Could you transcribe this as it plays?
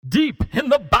Deep in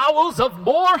the bowels of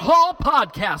Moore Hall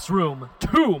Podcast Room,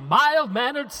 two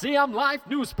mild-mannered Siam Life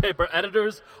newspaper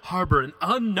editors harbor an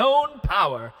unknown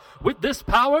power. With this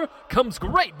power comes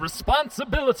great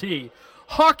responsibility.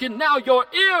 Hearken now your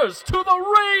ears to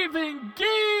the Raving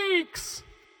Geeks!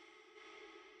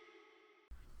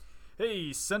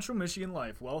 Hey, Central Michigan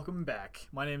Life, welcome back.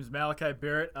 My name is Malachi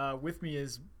Barrett. With me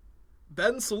is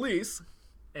Ben Solis.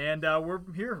 And we're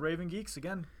here, Raving Geeks,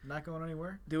 again, not going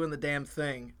anywhere. Doing the damn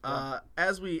thing. Yeah.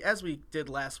 As we did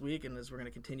last week, and as we're going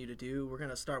to continue to do, we're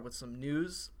going to start with some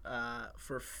news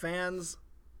for fans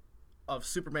of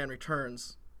Superman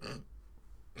Returns.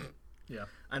 Yeah.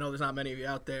 I know there's not many of you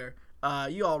out there.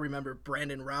 You all remember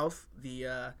Brandon Routh,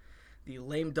 the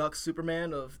lame duck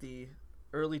Superman of the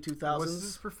early 2000s. Was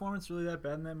his performance really that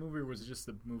bad in that movie, or was it just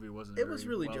the movie wasn't It was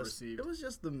really well just received? it was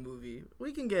just the movie.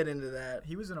 We can get into that.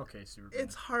 He was an okay Superman.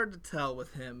 It's hard to tell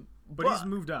with him, but he's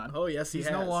moved on. Oh yes, he's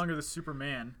has. no longer the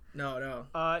Superman. No.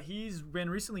 He's been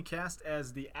recently cast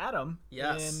as the Atom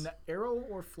Yes. in Arrow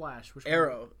or Flash. Which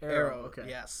Arrow. one? Okay.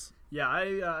 Yes. Yeah,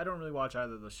 I don't really watch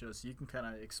either of those shows, so you can kind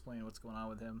of explain what's going on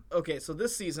with him. Okay, so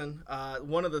this season,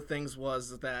 one of the things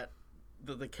was that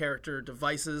the character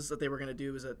devices that they were going to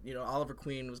do is that, Oliver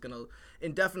Queen was going to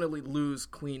indefinitely lose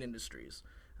Queen Industries.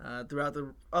 Throughout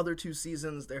the other two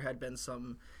seasons, there had been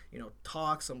some,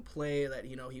 talk, some play that,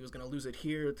 he was going to lose it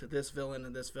here to this villain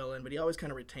and this villain, but he always kind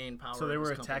of retained power. So they in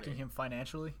were his attacking company. him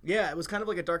financially? Yeah, it was kind of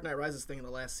like a Dark Knight Rises thing in the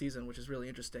last season, which is really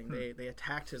interesting. Hmm. They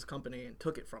attacked his company and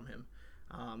took it from him,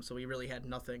 so he really had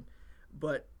nothing.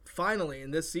 But finally,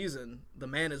 in this season, the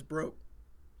man is broke.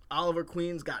 Oliver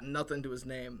Queen's got nothing to his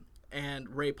name. And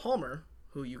Ray Palmer,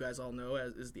 who you guys all know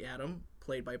as is the Atom,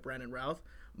 played by Brandon Routh,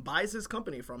 buys his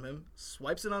company from him,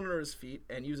 swipes it under his feet,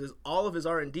 and uses all of his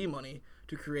R&D money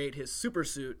to create his super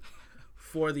suit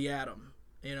for the Atom.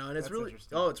 And it's That's really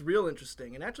interesting. it's real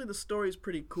interesting. And actually, the story is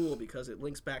pretty cool because it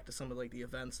links back to some of the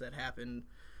events that happened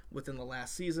within the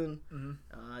last season.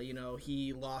 Mm-hmm.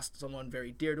 He lost someone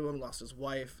very dear to him, lost his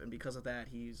wife, and because of that,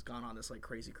 he's gone on this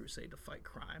crazy crusade to fight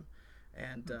crime.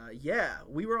 And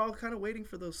we were all kind of waiting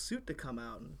for the suit to come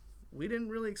out, and we didn't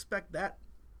really expect that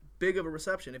big of a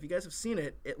reception. If you guys have seen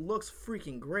it, it looks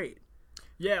freaking great.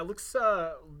 Yeah, it looks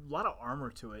a lot of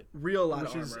armor to it. Which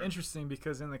Which is interesting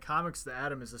because in the comics, the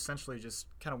Atom is essentially just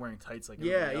kind of wearing tights like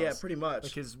everybody else. Pretty much.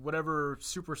 Like his whatever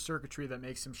super circuitry that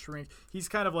makes him shrink. He's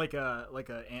kind of like a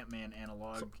Ant-Man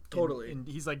analog. Totally. And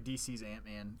he's like DC's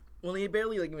Ant-Man. Well, he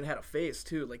barely even had a face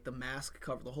too. Like the mask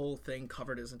covered the whole thing,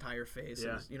 covered his entire face.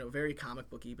 Yeah. It was, very comic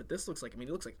booky. But this looks like he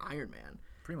looks like Iron Man.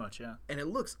 Pretty much, yeah. And it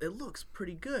looks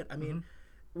pretty good. I mean,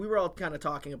 we were all kind of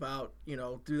talking about,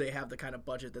 do they have the kind of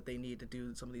budget that they need to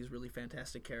do some of these really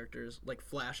fantastic characters? Like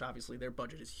Flash, obviously, their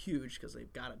budget is huge because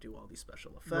they've got to do all these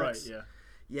special effects. Right, yeah.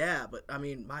 Yeah, but, I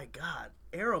mean, my God,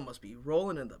 Arrow must be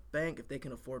rolling in the bank if they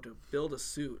can afford to build a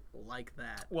suit like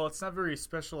that. Well, it's not very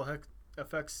special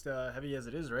effects heavy as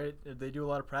it is, right? They do a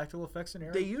lot of practical effects in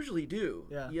Arrow? They usually do.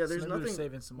 Yeah, Yeah, so there's maybe they're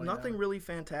saving some money nothing now. really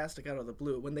fantastic out of the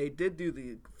blue. When they did do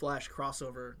the Flash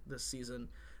crossover this season,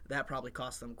 that probably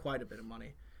cost them quite a bit of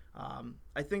money.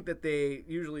 I think that they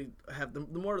usually have the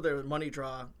more their money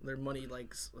draw, their money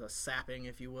sapping,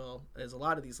 if you will, is a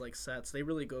lot of these sets. They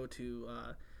really go to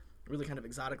really kind of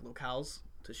exotic locales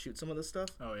to shoot some of this stuff.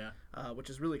 Oh, yeah. Which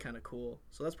is really kind of cool.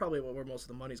 So that's probably where most of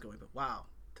the money's going. But wow,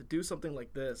 to do something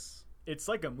like this It's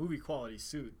like a movie quality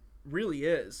suit. really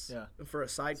is Yeah. for a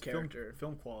side It's character.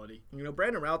 Film quality.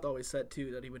 Brandon Routh always said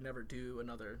too that he would never do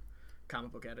another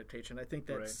comic book adaptation. I think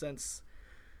that Right.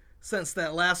 since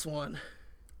that last one,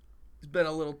 he's been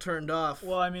a little turned off.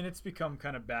 Well, I mean, it's become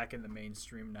kind of back in the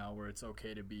mainstream now where it's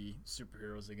okay to be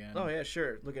superheroes again. Oh yeah,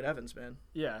 sure. Look at Evans, man.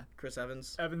 Yeah. Chris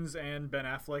Evans. Evans and Ben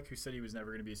Affleck, who said he was never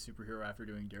going to be a superhero after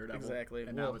doing Daredevil. Exactly.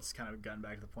 And Well- now it's kind of gotten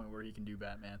back to the point where he can do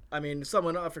Batman. I mean,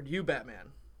 someone offered you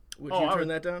Batman. Would Oh, you I turn would-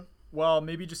 that down? Well,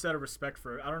 maybe just out of respect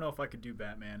for it. I don't know if I could do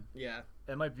Batman. Yeah,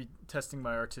 It might be testing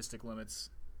my artistic limits.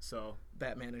 So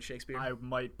Batman and Shakespeare. I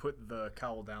might put the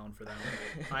cowl down for that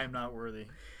one. I am not worthy.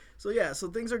 So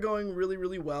things are going really,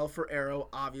 really well for Arrow.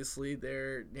 Obviously,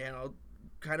 they're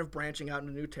kind of branching out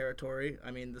into new territory. I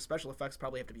mean, the special effects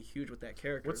probably have to be huge with that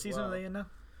character. What as season well. are they in now?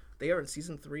 They are in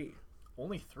season 3,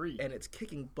 Only 3. and it's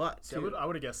kicking butt See, too. I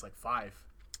would have guessed like 5.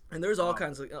 And there's all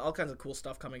kinds of cool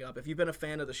stuff coming up. If you've been a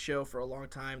fan of the show for a long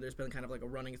time, there's been kind of like a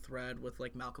running thread with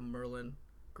Malcolm Merlyn,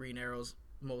 Green Arrow's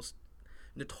most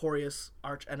notorious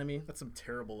arch enemy. That's some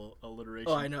terrible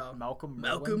alliteration. Oh, I know. Malcolm Merlyn?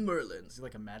 Malcolm Merlyn. Is he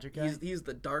like a magic guy? He's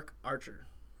the Dark Archer.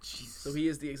 Jesus. So he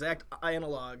is the exact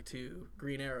analog to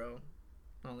Green Arrow.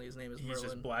 Only his name is He's Merlin.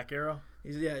 just Black Arrow?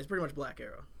 He's pretty much Black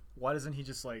Arrow. Why doesn't he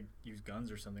just like use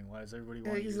guns or something? Why does everybody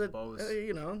want to he's use bows?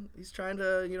 He's trying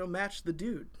to match the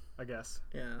dude. I guess.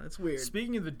 Yeah, that's weird.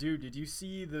 Speaking of the dude, did you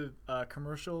see the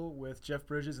commercial with Jeff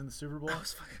Bridges in the Super Bowl? That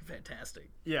was fucking fantastic.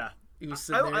 Yeah. He was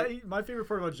sitting there. My favorite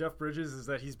part about Jeff Bridges is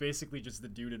that he's basically just the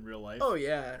dude in real life. Oh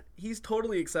yeah, he's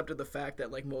totally accepted the fact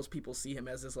that like most people see him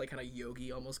as this like kind of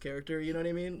yogi almost character. You know what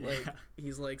I mean? Like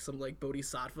he's like some like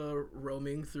bodhisattva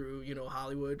roaming through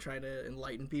Hollywood trying to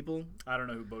enlighten people. I don't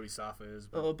know who bodhisattva is.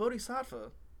 But... Oh, bodhisattva,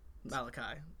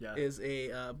 Malachi, is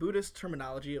a Buddhist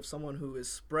terminology of someone who is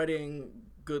spreading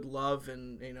good love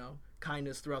and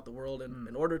kindness throughout the world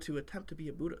in order to attempt to be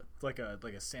a Buddha. It's like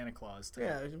a Santa Claus type.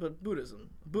 Yeah, but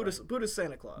Buddhist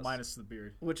Santa Claus. Minus the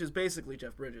beard. Which is basically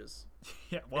Jeff Bridges.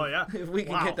 Yeah, well, yeah. If we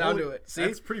can get down to it. See?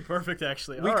 That's pretty perfect,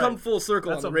 actually. We come full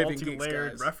circle That's on the Raven Geeks, That's a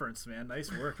multi-layered guys. reference, man.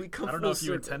 Nice work. I don't know if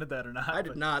you intended that or not. I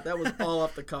did not. That was all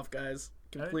off the cuff, guys.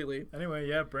 Completely. Anyway,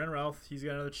 yeah, Brandon Routh, he's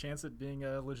got another chance at being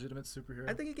a legitimate superhero.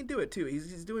 I think he can do it, too.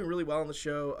 He's doing really well on the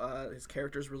show. His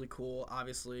character's really cool.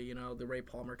 Obviously, the Ray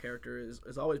Palmer character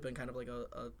has always been kind of like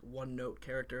a one-note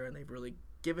character, and they've really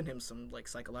given him some like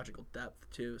psychological depth,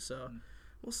 too. So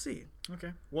we'll see.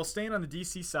 Okay. Well, staying on the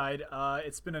DC side,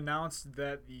 it's been announced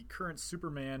that the current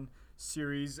Superman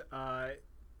series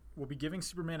will be giving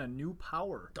Superman a new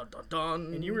power. Dun, dun,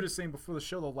 dun. And you were just saying before the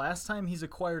show, the last time he's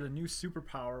acquired a new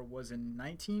superpower was in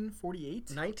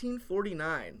 1948?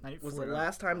 1949 was the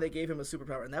last time they gave him a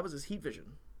superpower, and that was his heat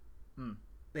vision.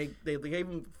 They gave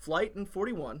him flight in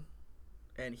 41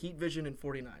 and heat vision in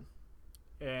 49.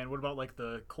 And what about like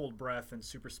the cold breath and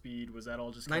super speed? Was that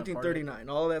all just 1939.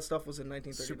 All of that stuff was in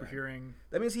 1939. Super hearing.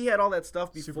 That means he had all that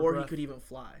stuff before he could even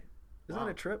fly. Isn't that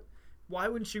a trip? Why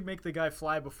wouldn't you make the guy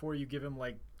fly before you give him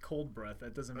like cold breath?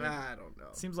 That doesn't make. I don't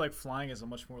know. It seems like flying is a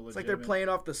much more legitimate. It's like they're playing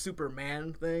off the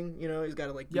Superman thing. He's got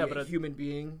to like be a human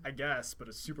being. I guess, but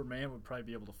a Superman would probably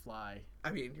be able to fly.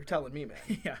 I mean, you're telling me,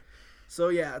 man. Yeah. So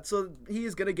he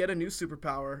is gonna get a new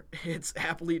superpower. It's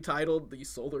aptly titled the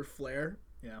Solar Flare.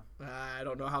 Yeah. I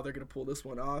don't know how they're gonna pull this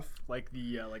one off. Like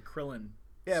the like Krillin.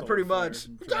 Yeah, pretty much.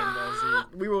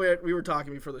 We were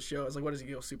talking before the show. I was like, what does he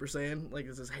go Super Saiyan? Like,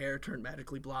 does his hair turn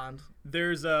magically blonde?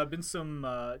 There's been some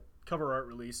cover art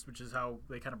released, which is how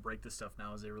they kind of break this stuff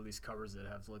now, as they release covers that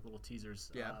have like little teasers.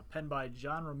 Yeah. Penned by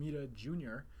John Romita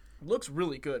Jr. Looks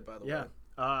really good, by the way. Yeah.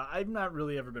 I've not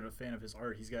really ever been a fan of his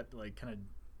art. He's got like kind of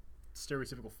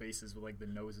stereotypical faces with like the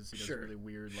noses. He does really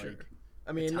weird like.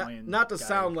 I mean, Italian not to guy.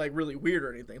 sound like really weird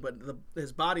or anything, but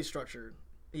his body structure,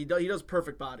 he does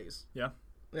perfect bodies. Yeah.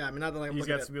 Yeah, I mean, not that like I'm He's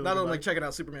looking got at, some really not that good I'm like body. checking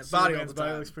out Superman's body all the time.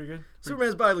 Body looks pretty good.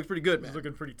 Superman's body looks pretty good, man. He's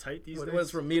looking pretty tight these days. It was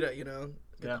from Mita,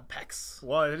 Got Yeah. the pecs.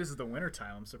 Well, it is the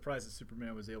wintertime. I'm surprised that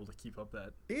Superman was able to keep up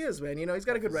that. He is, man. He's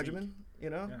got a good physique. regimen.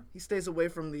 Yeah. He stays away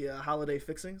from the holiday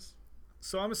fixings.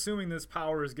 So I'm assuming this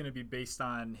power is going to be based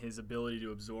on his ability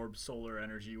to absorb solar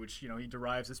energy, which, he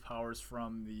derives his powers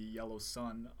from the yellow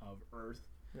sun of Earth.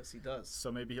 Yes, he does.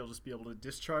 So maybe he'll just be able to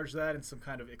discharge that in some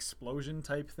kind of explosion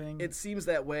type thing. It seems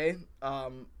that way.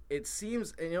 It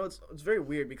seems, and it's very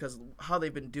weird because how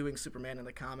they've been doing Superman in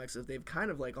the comics is they've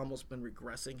kind of like almost been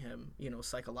regressing him,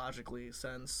 psychologically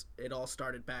since it all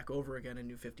started back over again in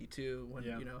New 52 when,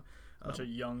 Bunch of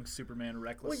young Superman,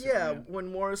 reckless Superman.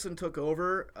 When Morrison took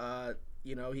over,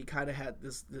 he kind of had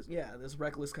this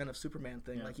reckless kind of Superman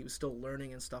thing, like he was still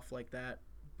learning and stuff like that.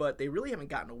 But they really haven't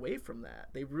gotten away from that.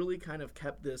 They've really kind of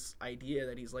kept this idea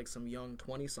that he's like some young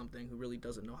 20-something who really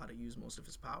doesn't know how to use most of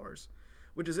his powers,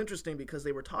 which is interesting because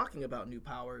they were talking about new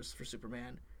powers for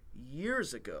Superman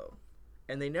years ago,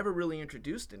 and they never really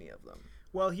introduced any of them.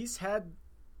 Well, he's had...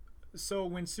 So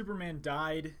when Superman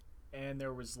died... And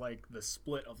there was like the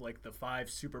split of like the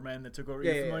 5 Supermen that took over.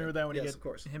 You're familiar with that when of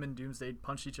course. Him and Doomsday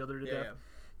punched each other to death? Yeah.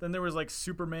 Then there was like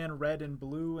Superman Red and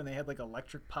Blue, and they had like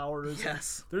electric powers.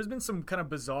 Yes. There's been some kind of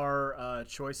bizarre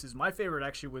choices. My favorite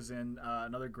actually was in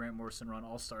another Grant Morrison run,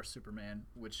 All-Star Superman,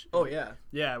 which... Oh, yeah.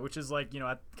 Yeah, which is like,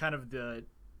 at kind of the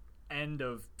end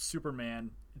of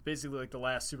Superman, basically like the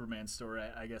last Superman story,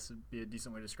 I guess would be a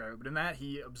decent way to describe it. But in that,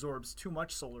 he absorbs too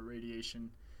much solar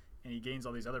radiation, and he gains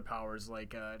all these other powers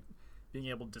like... being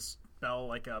able to dispel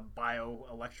like a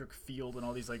bioelectric field and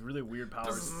all these like really weird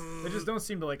powers. They just don't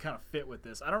seem to like kind of fit with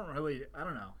this. I don't know. I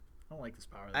don't like this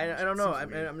power. I don't know.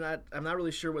 I'm not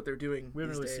really sure what they're doing. We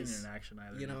haven't really days. seen it in action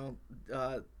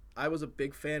either. I was a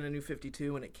big fan of New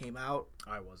 52 when it came out.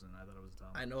 I wasn't. I thought it was dumb.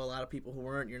 I know a lot of people who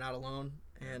weren't. You're not alone.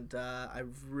 And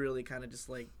I've really kind of just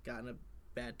like gotten a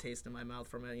bad taste in my mouth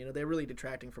from it. They're really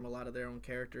detracting from a lot of their own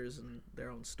characters and their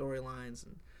own storylines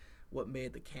and what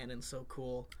made the canon so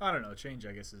cool. I don't know. Change,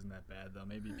 I guess, isn't that bad, though.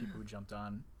 Maybe people who jumped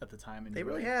on at the time. And They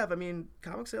really have. I mean,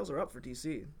 comic sales are up for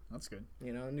DC. That's good.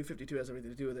 You know, New 52 has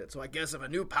everything to do with it. So I guess if a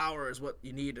new power is what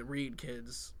you need to read,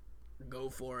 kids, go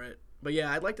for it. But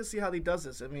yeah, I'd like to see how he does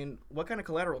this. I mean, what kind of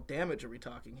collateral damage are we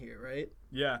talking here, right?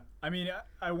 Yeah. I mean,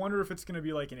 I wonder if it's going to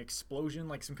be like an explosion,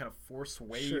 like some kind of force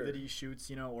wave that he shoots,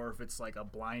 you know, or if it's like a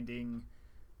blinding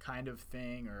kind of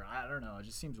thing, or I don't know. It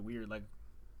just seems weird. Like,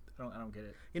 I don't get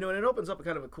it. You know, and it opens up a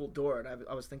kind of a cool door, and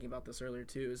I was thinking about this earlier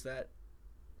too, is that,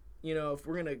 you know, if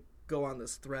we're going to go on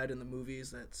this thread in the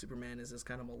movies that Superman is this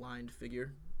kind of maligned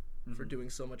figure for doing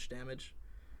so much damage,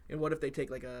 and what if they take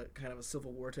like a kind of a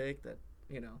Civil War take that,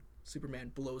 you know,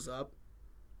 Superman blows up,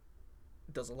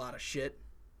 does a lot of shit,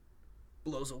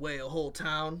 blows away a whole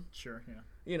town. Sure, yeah.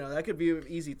 You know, that could be an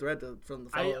easy thread from the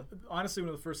follow. Honestly, one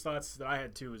of the first thoughts that I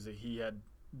had too was that he had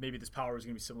maybe this power was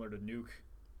going to be similar to Nuke,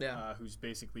 who's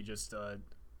basically just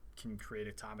can create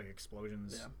atomic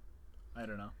explosions. Yeah. I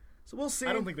don't know. So we'll see.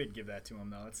 I don't think they'd give that to him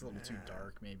though. It's a little too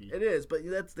dark, maybe. It is, but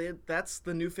that's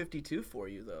the New 52 for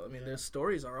you, though. I mean, their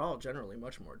stories are all generally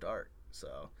much more dark.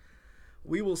 So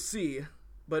we will see.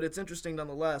 But it's interesting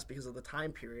nonetheless because of the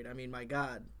time period. I mean, my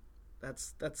God,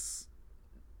 that's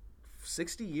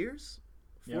 60 years,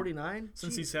 49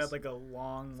 since he's had like a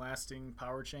long-lasting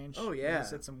power change. Oh yeah,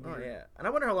 he's had some weird... oh yeah. And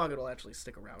I wonder how long it'll actually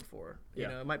stick around for. You Yeah.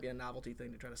 know, it might be a novelty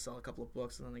thing to try to sell a couple of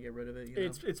books and then they get rid of it. You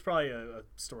know? It's probably a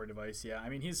story device. Yeah, I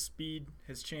mean his speed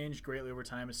has changed greatly over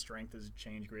time. His strength has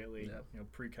changed greatly. Yeah. You know,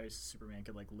 pre-Crisis Superman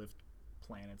could like lift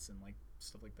planets and like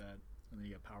stuff like that, and then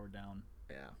he got powered down.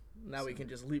 Yeah. Now we can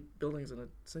just leap buildings in a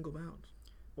single bound.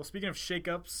 Well, speaking of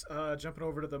shakeups, jumping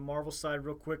over to the Marvel side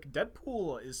real quick,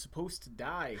 Deadpool is supposed to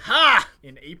die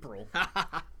in April.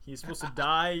 He's supposed to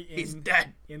die in... He's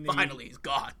dead. In the Finally, he's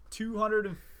gone.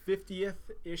 250th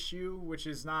issue, which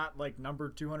is not like number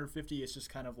 250. It's just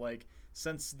kind of like,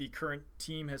 since the current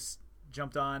team has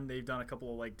jumped on, they've done a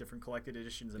couple of like different collected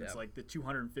editions, and it's like the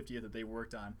 250th that they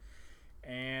worked on.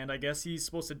 And I guess he's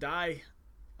supposed to die.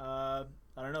 I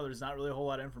don't know. There's not really a whole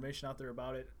lot of information out there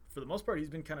about it. For the most part, he's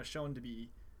been kind of shown to be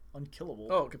unkillable.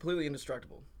 Oh, completely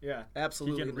indestructible. Yeah,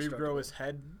 Absolutely He can indestructible. regrow his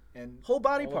head and whole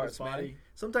body all of parts, his body. man.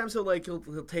 Sometimes he'll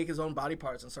take his own body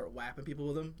parts and start whapping people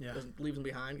with them. Yeah. Doesn't leave them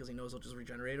behind because he knows he'll just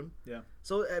regenerate them. Yeah.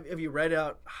 So have you read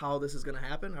out how this is going to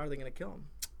happen? How are they going to kill him?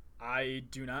 I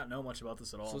do not know much about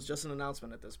this at all. So it's just an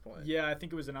announcement at this point. Yeah, I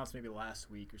think it was announced maybe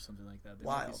last week or something like that. There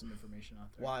might be Wild. some information out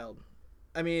there. Wild.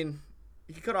 I mean,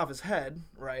 he could cut off his head,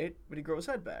 right? But he'd grow his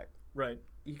head back. Right.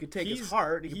 You could take his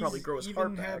heart. He could probably grow his heart back.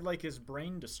 He even had like his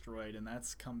brain destroyed, and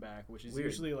that's come back, which is Weird.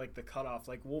 usually like the cutoff.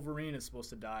 Like Wolverine is supposed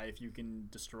to die if you can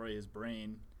destroy his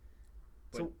brain.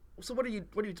 But So what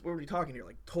are we talking here?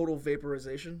 Like total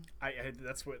vaporization? I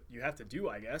that's what you have to do,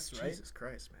 I guess, right? Jesus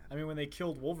Christ, man. I mean, when they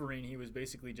killed Wolverine, he was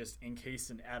basically just encased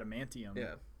in adamantium.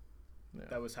 Yeah.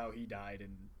 That was how he died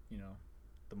in, you know,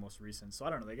 the most recent. So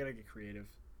I don't know. They got to get creative.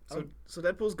 So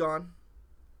Deadpool's gone.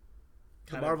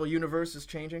 The Kind of. Marvel universe is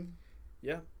changing.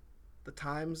 Yeah. The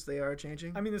times they are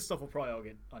changing. I mean, this stuff will probably all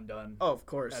get undone Oh, of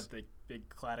course. at the big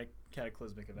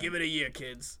cataclysmic event. Give it a year,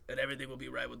 kids, and everything will be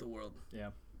right with the world. Yeah.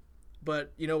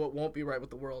 But you know what won't be right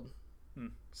with the world? Hmm.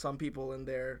 Some people in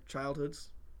their childhoods,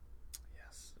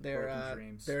 Yes. their Broken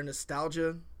dreams. their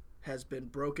nostalgia has been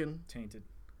broken, Tainted.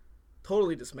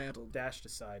 totally dismantled. Dashed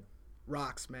aside.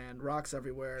 Rocks, man, rocks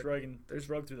everywhere. There's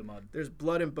drugged through the mud. There's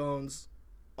blood and bones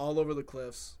all over the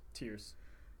cliffs. Tears.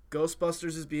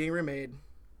 Ghostbusters is being remade.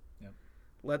 Yep.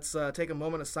 Let's take a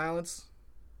moment of silence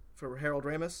for Harold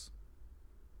Ramis.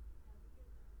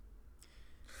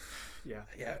 Yeah.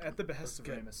 Yeah, At the behest of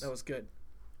Good. Ramis. That was good.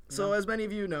 So, as many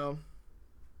of you know,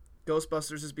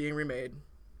 Ghostbusters is being remade.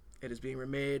 It is being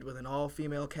remade with an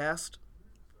all-female cast,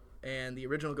 and the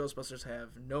original Ghostbusters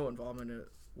have no involvement in it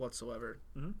whatsoever.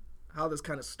 Mhm. How this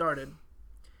kind of started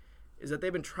is that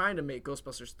they've been trying to make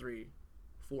Ghostbusters 3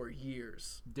 for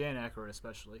years. Dan Aykroyd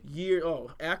especially.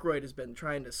 Aykroyd has been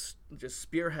trying to just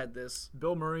spearhead this.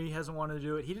 Bill Murray hasn't wanted to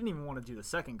do it. He didn't even want to do the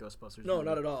second Ghostbusters No, movie.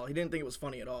 not at all. He didn't think it was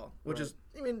funny at all, which Right. is,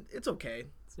 I mean, it's okay.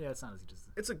 Yeah, it's not as just...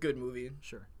 It's a good movie.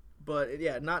 Sure. But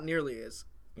yeah, not nearly as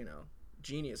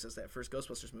genius as that first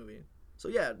Ghostbusters movie. So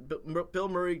yeah, Bill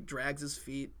Murray drags his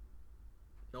feet.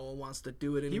 No one wants to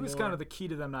do it anymore. He was kind of the key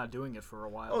to them not doing it for a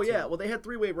while. Oh too. yeah, well they had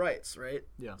three-way rights, right?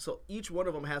 Yeah. So each one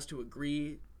of them has to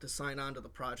agree to sign on to the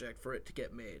project for it to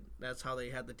get made. That's how they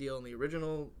had the deal in the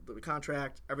original the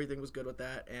contract. Everything was good with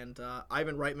that. And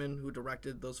Ivan Reitman, who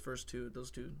directed those two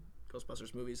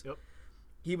Ghostbusters movies, Yep.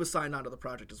 he was signed on to the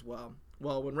project as well.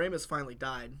 Well, when Ramis finally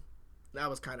died, that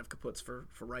was kind of kaputs for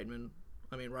Reitman.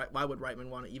 I mean, why would Reitman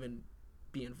want to even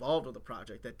be involved with a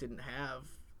project that didn't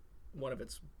have one of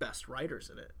its best writers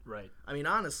in it. Right. I mean,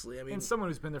 honestly, and someone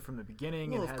who's been there from the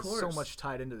beginning and has so much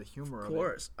tied into the humor of it. Of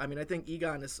course. I mean, I think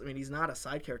Egon is, he's not a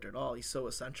side character at all. He's so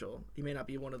essential. He may not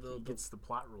be one of the... He gets the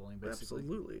plot rolling, basically.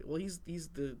 Absolutely. Well, he's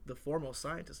the foremost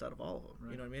scientist out of all of them.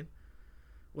 Right. You know what I mean?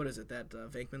 What is it, that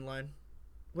Venkman line?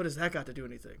 What does that got to do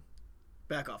anything?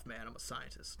 Back off, man. I'm a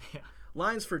scientist. Yeah.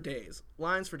 Lines for days.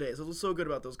 It was so good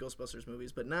about those Ghostbusters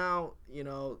movies, but now,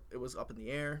 it was up in the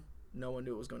air. No one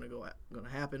knew it was going to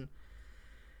happen.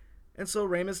 And so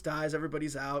Ramis dies.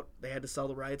 Everybody's out. They had to sell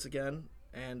the rights again.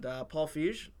 And Paul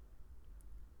Feig,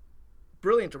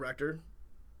 brilliant director,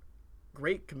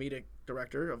 great comedic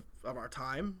director of our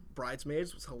time.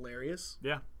 Bridesmaids was hilarious.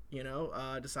 Yeah.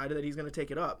 Decided that he's going to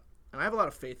take it up. And I have a lot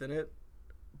of faith in it.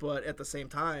 But at the same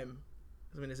time,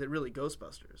 is it really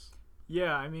Ghostbusters?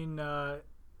 Yeah,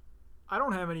 I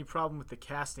don't have any problem with the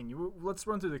casting. Let's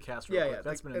run through the cast real quick.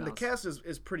 That's been announced. And the cast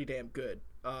is pretty damn good.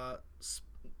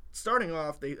 Starting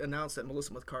off, they announced that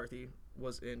Melissa McCarthy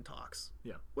was in talks.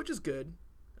 Yeah. Which is good.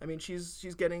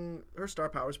 She's getting... Her star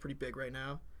power is pretty big right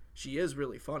now. She is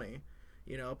really funny.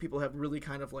 People have really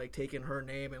kind of, taken her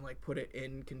name and, put it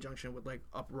in conjunction with,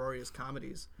 uproarious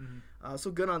comedies. Mm-hmm.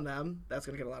 So good on them. That's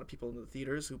going to get a lot of people into the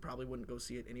theaters who probably wouldn't go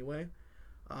see it anyway.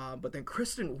 But then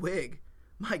Kristen Wiig,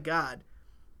 my God.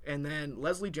 And then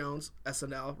Leslie Jones,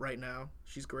 SNL right now.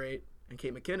 She's great. And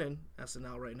Kate McKinnon,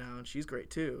 SNL right now, and she's great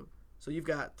too. So you've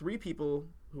got 3 people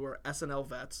who are SNL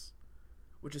vets,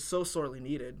 which is so sorely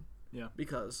needed. Yeah.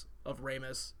 Because of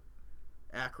Ramis,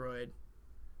 Aykroyd,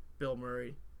 Bill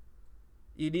Murray.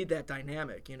 You need that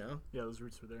dynamic, Yeah, those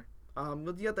roots were there.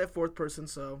 But you got that 4th person,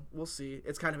 so we'll see.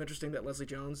 It's kind of interesting that Leslie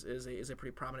Jones is a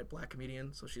pretty prominent black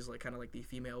comedian, so she's kind of the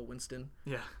female Winston.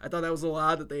 Yeah. I thought that was a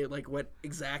lot odd that they went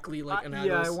exactly an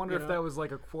Yeah, I wonder if that was a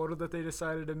quota that they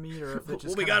decided to meet, or if it just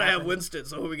well, we gotta have Winston,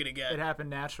 so who are we gonna get? It happened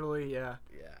naturally, yeah.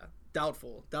 Yeah.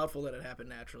 Doubtful that it happened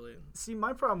naturally. See,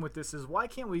 my problem with this is why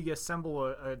can't we assemble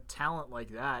a talent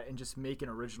like that and just make an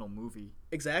original movie?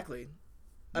 Exactly.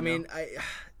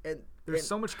 There's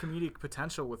so much comedic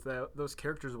potential with those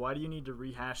characters. Why do you need to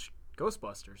rehash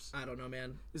Ghostbusters? I don't know,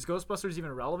 man. Is Ghostbusters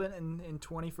even relevant in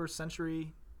 21st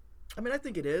century? I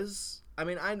think it is.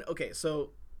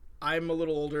 So I'm a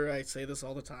little older. I say this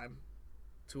all the time,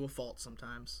 to a fault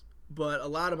sometimes. But a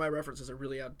lot of my references are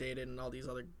really outdated, and all these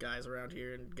other guys around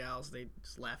here and gals, they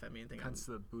just laugh at me and think Hence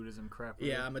the Buddhism crap.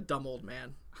 Yeah, I'm a dumb old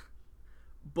man.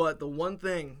 But the one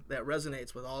thing that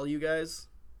resonates with all you guys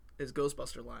is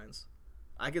Ghostbuster lines.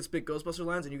 I can spit Ghostbuster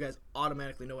lines, and you guys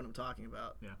automatically know what I'm talking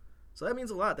about. Yeah. So that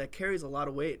means a lot. That carries a lot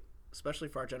of weight, especially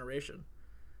for our generation.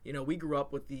 We grew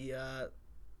up with the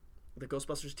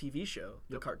Ghostbusters TV show,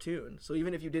 the cartoon. So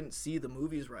even if you didn't see the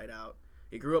movies right out,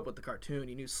 you grew up with the cartoon.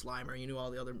 You knew Slimer. You knew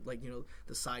all the other,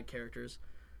 the side characters,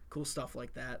 cool stuff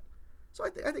like that. So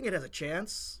I think it has a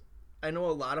chance. I know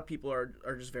a lot of people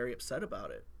are just very upset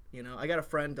about it. I got a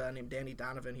friend named Danny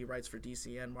Donovan. He writes for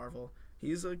DC and Marvel.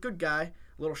 He's a good guy,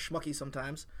 a little schmucky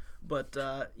sometimes, but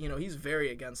he's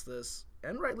very against this,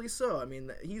 and rightly so.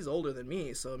 He's older than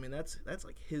me, so that's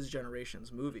his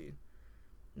generation's movie.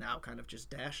 Now kind of just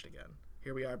dashed again.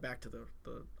 Here we are back to the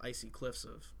icy cliffs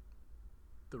of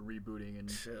the rebooting and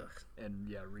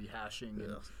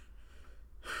rehashing. Ugh.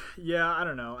 Yeah, I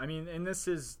don't know. And this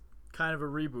is kind of a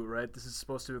reboot, right? This is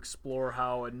supposed to explore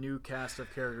how a new cast of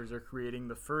characters are creating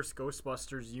the first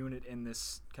Ghostbusters unit in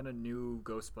this kind of new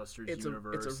Ghostbusters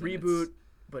universe. It's a reboot,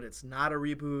 but it's not a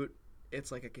reboot.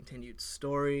 It's a continued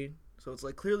story. So it's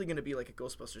clearly going to be a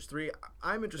Ghostbusters 3.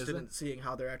 I'm interested in seeing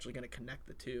how they're actually going to connect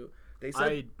the two. They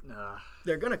said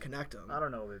they're going to connect them. I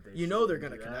don't know that they they're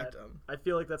going to connect them. I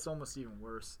feel like that's almost even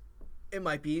worse. It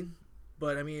might be,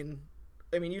 but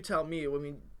you tell me.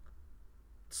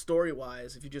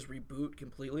 Story-wise, if you just reboot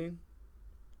completely,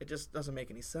 it just doesn't make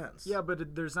any sense. Yeah,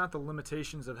 but there's not the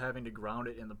limitations of having to ground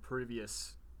it in the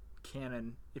previous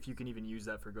canon, if you can even use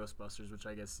that for Ghostbusters, which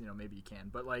I guess, maybe you can.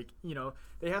 But,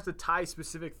 they have to tie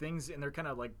specific things, and they're kind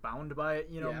of, bound by it.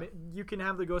 You can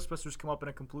have the Ghostbusters come up in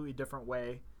a completely different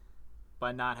way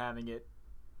by not having it.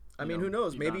 Who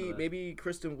knows? Maybe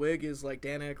Kristen Wiig is,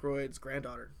 Dan Aykroyd's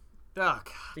granddaughter. Oh, God,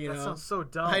 that sounds so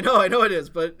dumb. I know it is,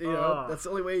 but that's the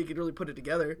only way you can really put it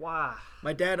together. Wow.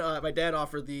 My dad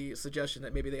offered the suggestion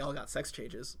that maybe they all got sex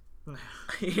changes.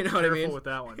 You know what I mean? Careful with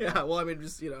that one. Yeah, well,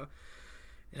 just it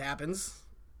happens.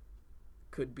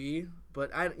 Could be, but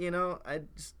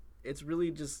it's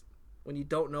really just when you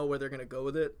don't know where they're gonna go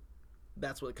with it.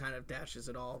 That's what kind of dashes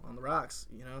it all on the rocks.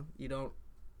 You don't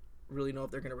really know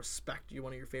if they're going to respect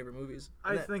one of your favorite movies.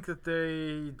 I think that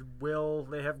they will.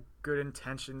 They have good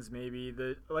intentions, maybe.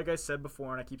 Like I said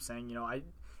before, and I keep saying,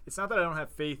 it's not that I don't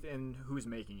have faith in who's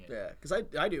making it. Yeah, because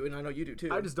I do, and I know you do too.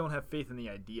 I just don't have faith in the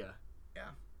idea. Yeah.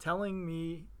 Telling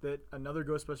me that another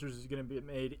Ghostbusters is going to be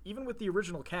made, even with the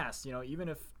original cast, even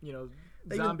if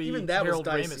zombie even that Harold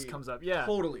was dicey. Ramis comes up, yeah,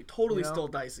 totally still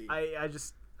dicey. I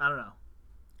don't know.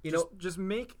 Just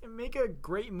make a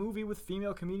great movie with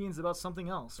female comedians about something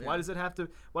else. Yeah. Why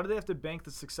do they have to bank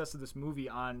the success of this movie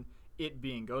on it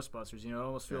being Ghostbusters? It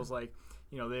almost feels like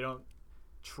they don't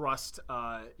trust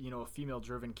a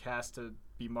female-driven cast to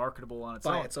be marketable on its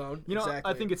own. By its own. Exactly.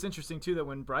 I think it's interesting too that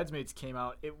when Bridesmaids came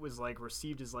out, it was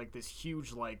received as this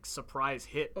huge surprise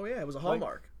hit. Oh yeah, it was a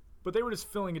hallmark. But they were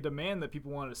just filling a demand that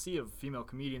people wanted to see of female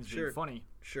comedians being funny.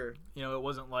 Sure. It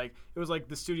wasn't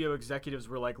the studio executives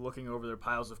were looking over their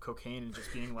piles of cocaine and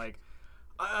just being like,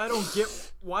 I don't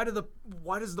get why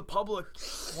does the public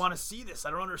want to see this?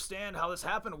 I don't understand how this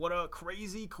happened. What a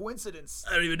crazy coincidence.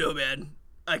 I don't even know, man.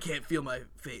 I can't feel my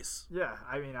face. Yeah,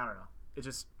 I don't know. It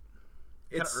just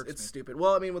it's stupid.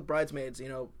 Well, with Bridesmaids,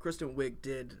 Kristen Wiig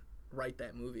did write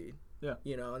that movie. Yeah.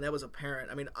 And that was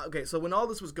apparent. Okay, so when all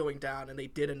this was going down and they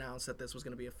did announce that this was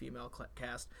going to be a female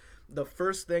cast, the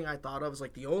first thing I thought of was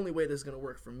the only way this is going to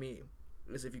work for me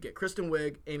is if you get Kristen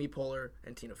Wiig, Amy Poehler,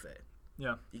 and Tina Fey.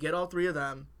 Yeah. You get all three of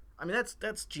them.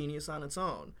 That's genius on its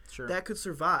own. Sure. That could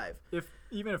survive.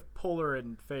 Even if Poehler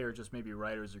and Fey are just maybe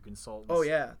writers or consultants. Oh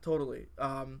yeah, totally.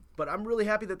 But I'm really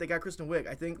happy that they got Kristen Wiig.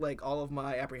 I think all of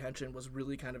my apprehension was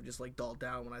really kind of just dulled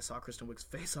down when I saw Kristen Wiig's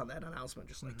face on that announcement.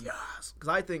 Just yes, because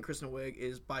I think Kristen Wiig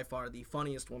is by far the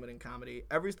funniest woman in comedy.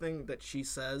 Everything that she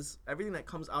says, everything that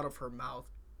comes out of her mouth,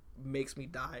 makes me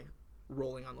die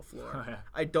rolling on the floor. Oh, yeah.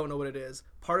 I don't know what it is.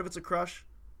 Part of it's a crush.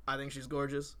 I think she's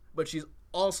gorgeous, but she's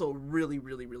also really,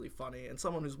 really, really funny. And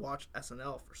someone who's watched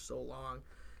SNL for so long,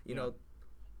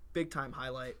 big time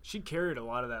highlight. She carried a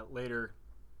lot of that later.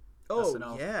 Oh,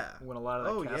 SNL yeah. When a lot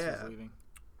of that cast was leaving.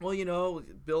 Well,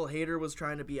 Bill Hader was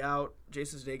trying to be out.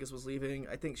 Jason Sudeikis was leaving.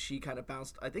 I think she kind of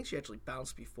bounced. I think she actually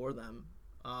bounced before them.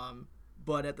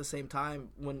 But at the same time,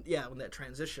 when that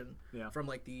transition from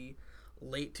the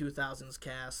late 2000s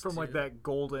cast from that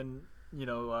golden,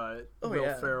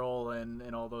 Will Ferrell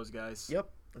and all those guys. Yep.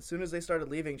 As soon as they started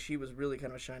leaving, she was really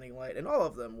kind of a shining light, and all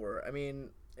of them were. And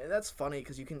that's funny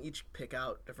because you can each pick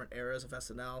out different eras of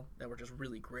SNL that were just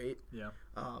really great. Yeah.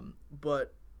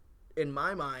 But in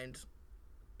my mind,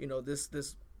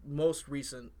 this most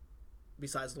recent,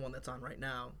 besides the one that's on right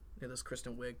now, this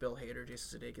Kristen Wiig, Bill Hader,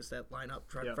 Jason Sudeikis, that lineup,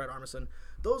 Fred Armisen,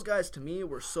 those guys to me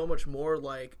were so much more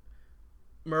like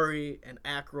Murray and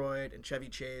Aykroyd and Chevy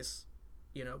Chase,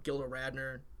 Gilda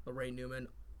Radner, Laraine Newman.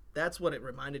 That's what it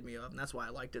reminded me of, and that's why I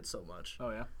liked it so much. Oh,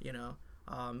 yeah?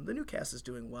 The new cast is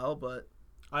doing well, but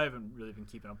I haven't really been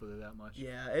keeping up with it that much.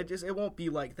 Yeah, it won't be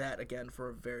like that again for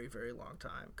a very, very long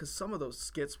time, because some of those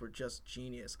skits were just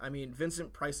genius.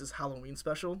 Vincent Price's Halloween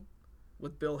special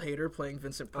with Bill Hader playing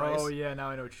Vincent Price. Oh, yeah, now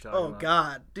I know what you're talking about. Oh,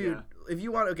 God. Dude, if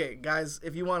you want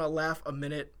to laugh a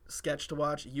minute sketch to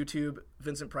watch, YouTube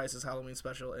Vincent Price's Halloween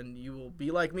special, and you will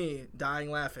be like me, dying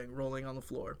laughing, rolling on the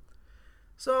floor.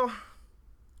 So,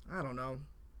 I don't know.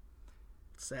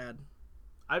 It's sad.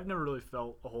 I've never really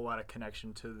felt a whole lot of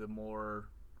connection to the more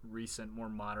recent, more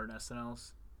modern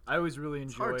SNLs. I always really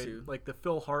enjoyed the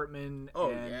Phil Hartman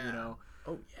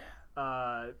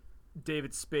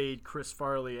David Spade, Chris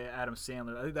Farley, Adam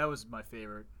Sandler. I think that was my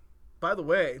favorite. By the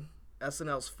way,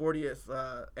 SNL's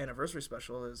 40th anniversary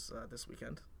special is this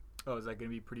weekend. Oh, is that going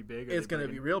to be pretty big? It's going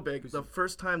to be real big. The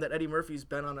first time that Eddie Murphy's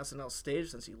been on SNL's stage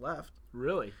since he left.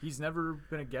 Really? He's never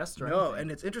been a guest or anything? No,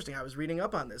 and it's interesting. I was reading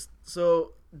up on this.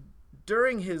 So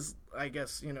during his, I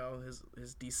guess,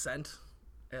 his descent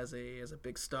as a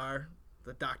big star,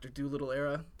 the Dr. Dolittle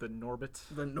era. The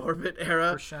Norbit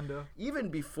era. Crescendo. Even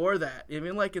before that,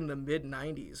 even in the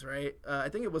mid-90s, right? I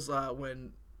think it was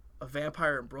when A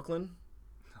Vampire in Brooklyn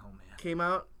came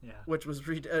out, which was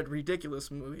a ridiculous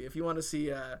movie. If you want to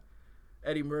see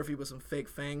Eddie Murphy with some fake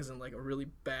fangs and a really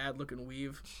bad-looking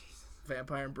weave,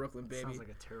 Vampire in Brooklyn, baby. Sounds like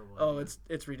a terrible idea.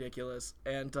 It's ridiculous.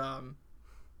 And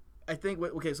I think,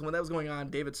 so when that was going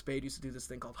on, David Spade used to do this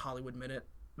thing called Hollywood Minute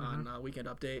on Weekend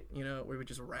Update, where he would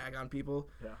just rag on people.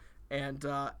 Yeah. And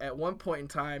at one point in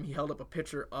time, he held up a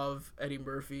picture of Eddie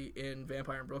Murphy in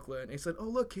Vampire in Brooklyn, and he said, "Oh,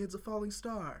 look, kids, a falling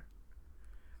star."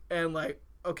 And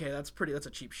okay, that's a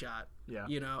cheap shot. Yeah.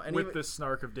 And with the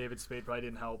snark of David Spade probably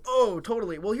didn't help. Oh,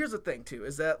 totally. Well, here's the thing too,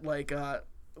 is that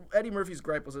Eddie Murphy's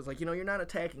gripe was you're not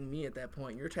attacking me at that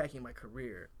point, you're attacking my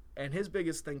career. And his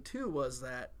biggest thing too was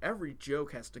that every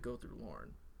joke has to go through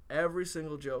Lorne. Every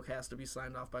single joke has to be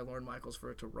signed off by Lorne Michaels for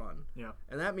it to run. Yeah.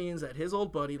 And that means that his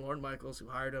old buddy, Lorne Michaels, who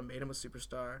hired him, made him a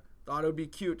superstar, thought it would be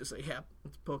cute to say, "Yeah,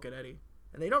 let's poke at Eddie."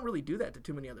 And they don't really do that to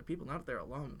too many other people, not if they're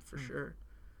alum, for sure.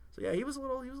 So yeah, he was a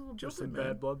little Just jumpy, in man.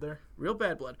 bad blood there. Real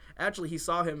bad blood. Actually, he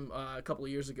saw him a couple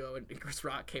of years ago, and Chris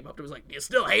Rock came up to him and was like, "Do you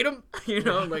still hate him?"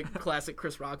 Like classic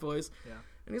Chris Rock voice. Yeah.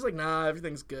 And he's like, "Nah,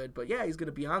 everything's good." But yeah, he's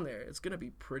gonna be on there. It's gonna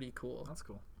be pretty cool. That's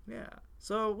cool. Yeah.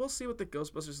 So we'll see what the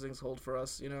Ghostbusters things hold for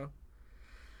us.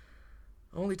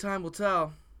 Only time will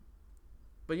tell.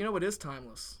 But you know what is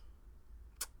timeless?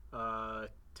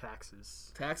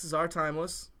 Taxes. Taxes are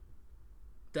timeless.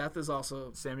 Death is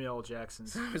also. Samuel L.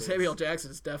 Jackson's Samuel L.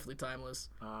 Jackson is definitely timeless.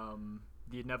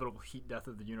 The inevitable heat death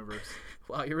of the universe.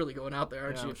 Wow, you're really going out there,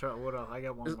 aren't Yeah, you? I'm trying, what else? I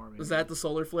got one more. Maybe. Is that the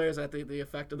solar flare? Is that the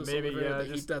effect of the Maybe, solar flare? yeah, The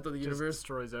heat just- death of the just universe?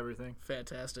 destroys everything.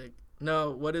 Fantastic.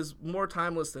 No, what is more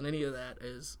timeless than any of that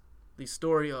is the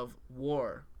story of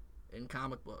war in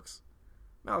comic books.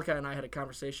 Malachi and I had a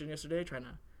conversation yesterday trying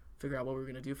to figure out what we were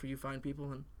going to do for you fine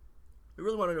people, and we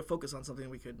really wanted to focus on something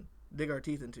we could dig our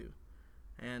teeth into.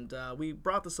 And we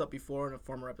brought this up before in a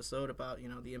former episode about,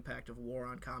 the impact of war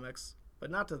on comics, but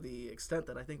not to the extent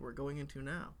that I think we're going into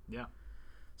now. Yeah.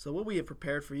 So what we have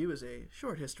prepared for you is a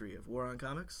short history of war on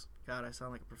comics. God, I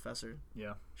sound like a professor.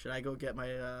 Yeah. Should I go get my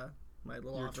my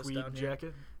little Your office tweed down here?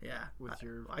 jacket Yeah. with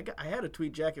your I had a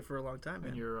tweed jacket for a long time, man.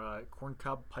 and your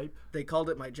corncob pipe. They called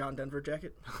it my John Denver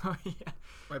jacket. Oh yeah,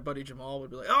 My buddy Jamal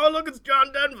would be like, "Oh, look, it's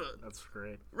John Denver, that's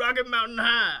great. Rocket Mountain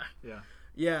High." Yeah.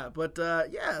 Yeah, but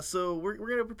so we're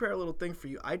gonna prepare a little thing for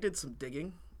you. I did some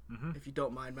digging, if you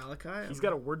don't mind, Malachi. He's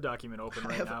got a Word document open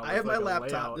right now. I have with, my like, a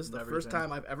laptop. layout This is and the first everything.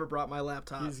 time I've ever brought my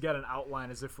laptop. He's got an outline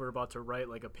as if we're about to write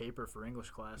like a paper for English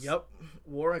class. Yep,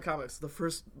 War on Comics. The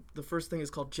first thing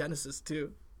is called Genesis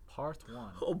 2. Part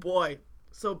 1. Oh boy.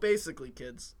 So basically,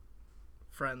 kids,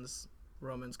 friends,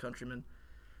 Romans, countrymen,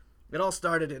 it all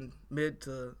started in mid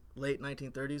to late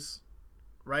 1930s,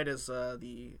 right as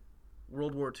the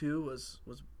World War II was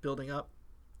building up.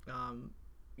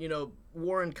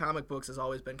 War in comic books has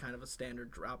always been kind of a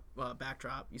standard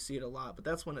backdrop. You see it a lot, but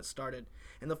that's when it started.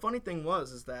 And the funny thing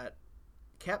is that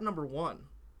Cap number 1,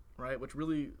 right, which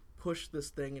really pushed this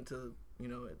thing into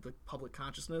the public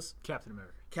consciousness. Captain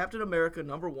America. Captain America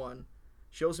number 1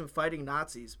 shows him fighting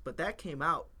Nazis, but that came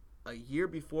out a year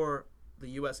before the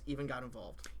U.S. even got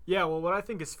involved. Yeah, well, what I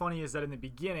think is funny is that in the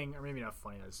beginning, or maybe not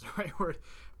funny, that's the right word,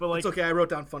 but like, It's okay, I wrote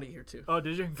down funny here too. oh,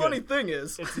 did you? Good. Funny thing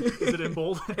is, Is it in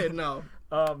bold? No,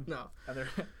 No.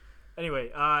 Anyway,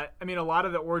 a lot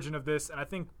of the origin of this, and I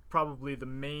think probably the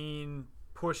main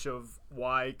push of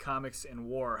why comics and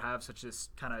war have such this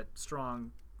kind of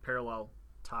strong parallel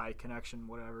tie, connection,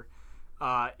 whatever,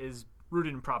 is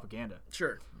rooted in propaganda.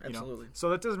 Sure, you know? absolutely. So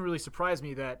that doesn't really surprise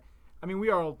me that,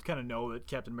 we all kind of know that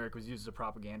Captain America was used as a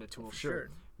propaganda tool. Sure.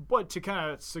 But to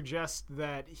kind of suggest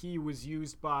that he was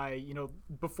used by,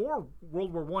 before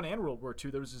World War I and World War II,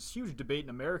 there was this huge debate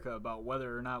in America about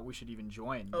whether or not we should even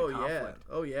join the conflict.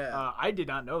 Oh yeah. I did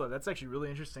not know that. That's actually really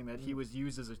interesting that he was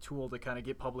used as a tool to kind of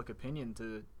get public opinion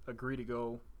to agree to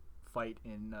go fight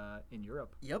in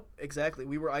Europe. Yep, exactly.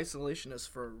 We were isolationists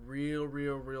for a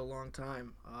real long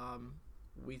time.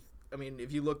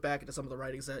 If you look back into some of the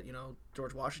writings that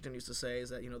George Washington used to say, is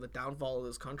that the downfall of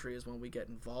this country is when we get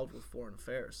involved with foreign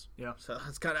affairs. Yeah. So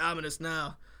it's kind of ominous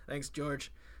now. Thanks,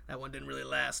 George. That one didn't really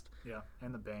last. Yeah,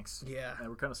 and the banks. Yeah. And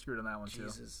we're kind of screwed on that one too.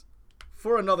 Jesus.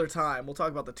 For another time, we'll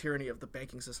talk about the tyranny of the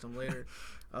banking system later.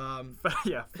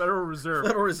 Yeah, Federal Reserve.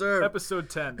 Federal Reserve. Episode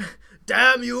 10.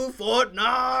 Damn you, Fort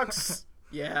Knox!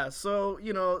 Yeah, so,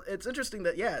 it's interesting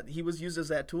that, he was used as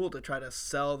that tool to try to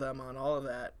sell them on all of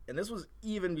that. And this was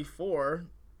even before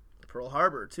Pearl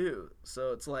Harbor, too.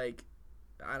 So it's like,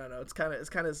 I don't know, it's kind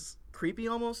of creepy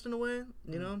almost in a way,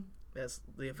 as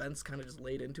the events kind of just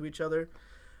laid into each other.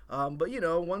 But,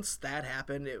 once that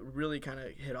happened, it really kind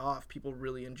of hit off. People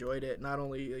really enjoyed it. Not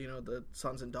only, the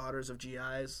sons and daughters of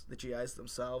GIs, the GIs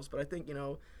themselves, but I think,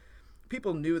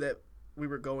 people knew that we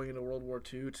were going into World War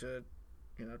II to,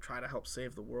 try to help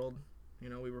save the world.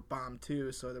 We were bombed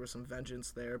too, so there was some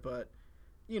vengeance there. But,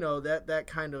 that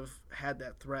kind of had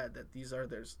that thread that these are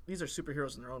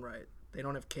superheroes in their own right. They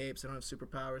don't have capes, they don't have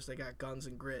superpowers, they got guns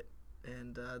and grit.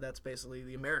 And that's basically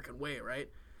the American way, right?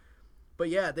 But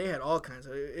yeah, they had all kinds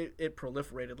of it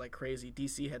proliferated like crazy.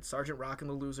 DC had Sergeant Rock and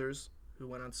the Losers, who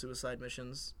went on suicide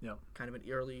missions. Yep. Kind of an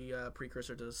early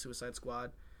precursor to Suicide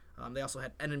Squad. They also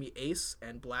had Enemy Ace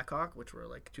and Blackhawk, which were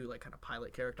like two kind of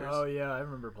pilot characters. Oh yeah, I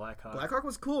remember Blackhawk. Blackhawk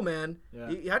was cool, man. Yeah.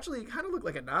 He actually kind of looked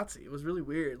like a Nazi. It was really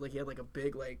weird. Like he had like a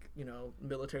big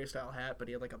military style hat, but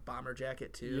he had like a bomber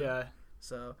jacket too. Yeah.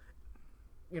 So,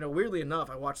 weirdly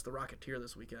enough, I watched The Rocketeer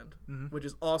this weekend, which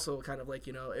is also kind of like,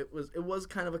 it was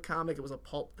kind of a comic. It was a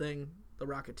pulp thing, The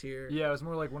Rocketeer. Yeah, it was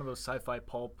more like one of those sci-fi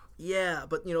pulp. Yeah,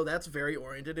 but, that's very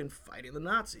oriented in fighting the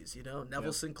Nazis,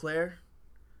 Neville Sinclair.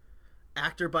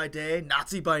 actor by day,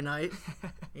 Nazi by night,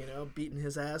 beating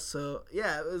his ass. So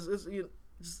yeah,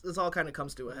 this all kind of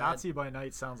comes to a head. Nazi by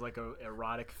Night sounds like a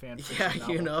erotic fan Yeah,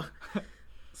 fiction novel.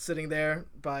 Sitting there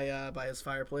by his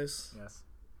fireplace, Yes.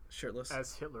 shirtless.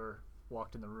 As Hitler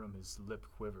walked in the room, his lip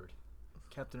quivered.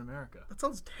 Captain America. That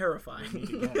sounds terrifying. We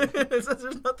meet again. There's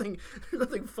nothing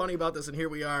funny about this, and here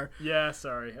we are. Yeah,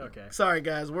 sorry. Okay. Sorry,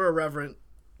 guys, we're irreverent.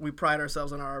 We pride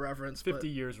ourselves on our irreverence. 50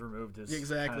 years removed is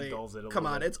exactly. kind of dulls it a Come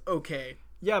little on, bit. it's okay.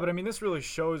 Yeah, but I mean, this really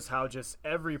shows how just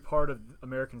every part of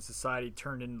American society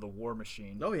turned into the war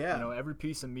machine. Oh, yeah. Every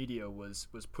piece of media was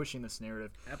pushing this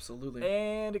narrative. Absolutely.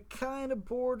 And it kind of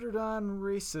bordered on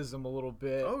racism a little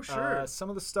bit. Oh, sure. Some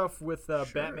of the stuff with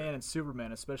Batman and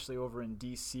Superman, especially over in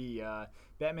DC.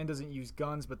 Batman doesn't use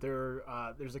guns, but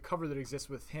there's a cover that exists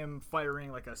with him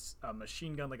firing like a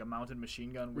machine gun, like a mounted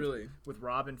machine gun. With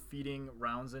Robin feeding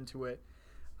rounds into it.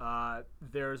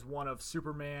 There's one of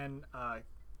Superman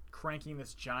cranking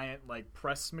this giant like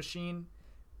press machine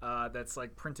that's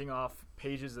like printing off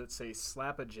pages that say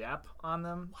 "slap a Jap" on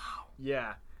them. Wow.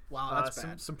 Yeah. Wow, that's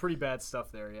bad. Some pretty bad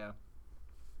stuff there. Yeah.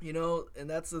 And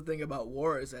that's the thing about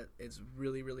war is that it's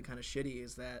really, really kind of shitty.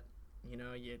 Is that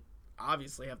you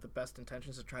obviously have the best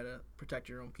intentions to try to protect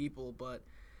your own people, but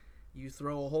you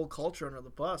throw a whole culture under the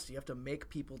bus. You have to make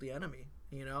people the enemy.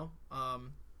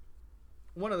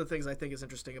 One of the things I think is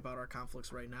interesting about our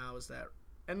conflicts right now is that.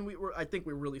 And I think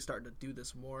we're really starting to do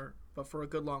this more. But for a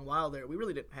good long while there, we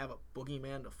really didn't have a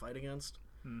boogeyman to fight against.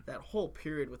 That whole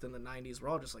period within the 90s were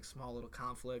all just like small little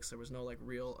conflicts. There was no like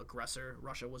real aggressor.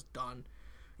 Russia was done.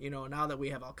 Now that we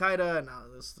have Al-Qaeda and now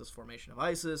this formation of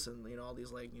ISIS and, all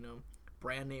these like,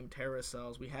 brand name terrorist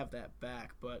cells, we have that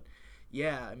back. But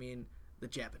yeah, I mean, the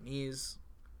Japanese,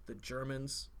 the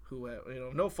Germans, who,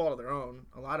 no fault of their own,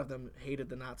 a lot of them hated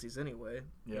the Nazis anyway.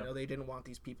 Yeah. They didn't want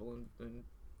these people in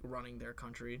running their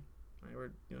country. They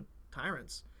were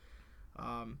tyrants.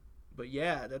 But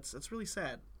yeah, that's really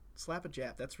sad. Slap a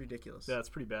Jap, that's ridiculous. Yeah, that's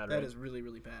pretty bad. That right? is really,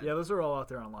 really bad. Yeah, those are all out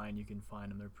there online. You can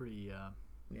find them. They're pretty.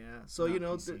 Yeah. So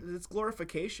PC. it's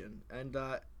glorification, and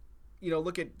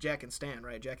look at Jack and Stan,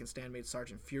 right? Jack and Stan made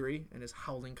Sergeant Fury and his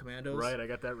Howling Commandos. Right, I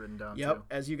got that written down. Yep. Too.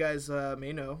 As you guys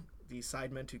may know, the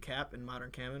sidemen to Cap in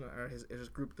modern canon are his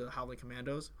group, the Howling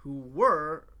Commandos, who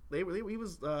he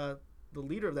was the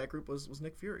leader of that group was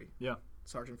Nick Fury. Yeah.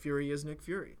 Sergeant Fury is Nick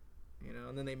Fury,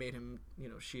 and then they made him,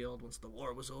 S.H.I.E.L.D. once the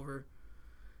war was over.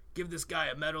 Give this guy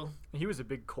a medal. He was a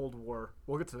big Cold War.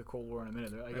 We'll get to the Cold War in a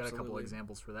minute. I got a couple of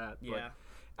examples for that. Yeah.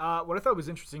 But, what I thought was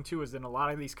interesting too is in a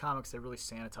lot of these comics they really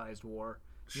sanitized war.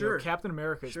 Sure. Captain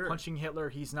America is punching Hitler.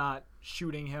 He's not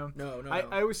shooting him. No.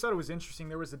 I always thought it was interesting.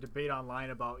 There was a debate online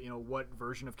about what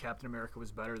version of Captain America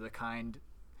was better. The kind,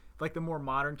 like the more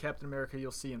modern Captain America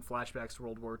you'll see in flashbacks to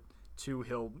World War II.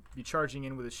 He'll be charging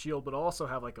in with a shield, but also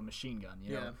have like a machine gun.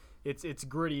 You know, it's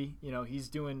gritty. He's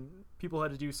doing. People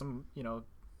had to do some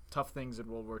tough things in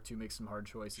World War II, make some hard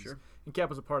choices. Sure. And Cap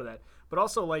was a part of that. But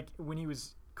also, like, when he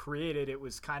was created, it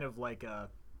was kind of like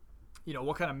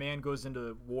what kind of man goes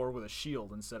into war with a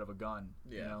shield instead of a gun?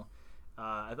 Yeah.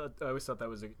 I always thought that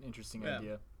was an interesting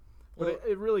idea. Well, But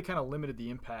it really kind of limited the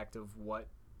impact of what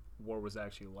war was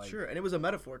actually like. Sure, and it was a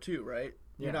metaphor too, right?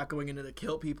 Yeah. You're not going in to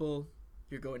kill people.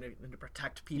 You're going in to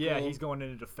protect people. Yeah, he's going in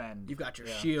to defend. You've got your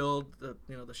shield,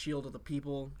 the shield of the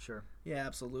people. Sure. Yeah,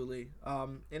 absolutely.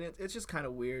 And it's just kind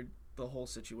of weird, the whole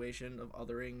situation of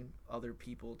othering other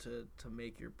people to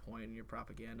make your point and your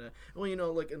propaganda.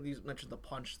 Well, like you mentioned the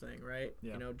punch thing, right?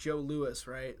 Yeah. Joe Louis,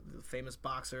 right, the famous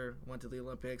boxer, went to the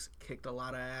Olympics, kicked a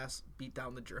lot of ass, beat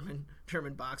down the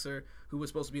German boxer who was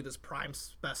supposed to be this prime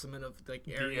specimen of like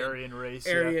the Aryan race.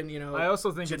 Aryan, I also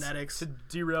think genetics. To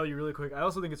derail you really quick, I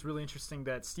also think it's really interesting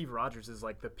that Steve Rogers is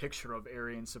like the picture of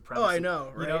Aryan supremacy. Oh, I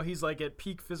know, right? He's like at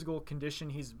peak physical condition.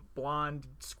 He's blonde,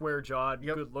 square jawed,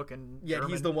 good looking. Yeah,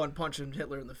 German. he's the one punching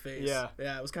Hitler in the face. Yeah.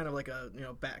 It was kind of like a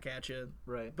back at you.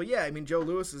 Right. But yeah, I mean, Joe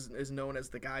Louis is known as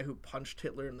the guy who punched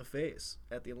Hitler in the face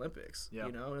at the Olympics. Yeah.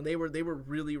 And they were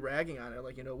really ragging on it,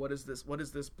 like, what does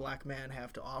this black man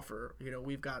have to offer?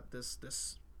 We've got this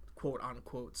quote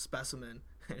unquote specimen,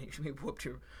 and he whooped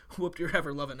your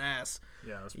ever loving ass.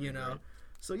 Yeah, that's pretty great.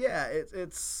 So yeah,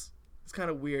 it's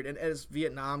kind of weird. And as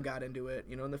Vietnam got into it,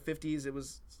 in the 50s, it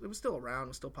was still around, it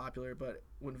was still popular, but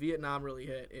when Vietnam really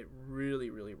hit, it really,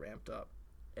 really ramped up.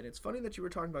 And it's funny that you were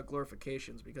talking about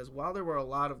glorifications, because while there were a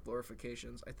lot of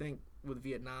glorifications, I think with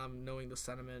Vietnam, knowing the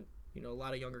sentiment, a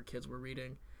lot of younger kids were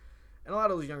reading, and a lot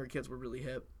of those younger kids were really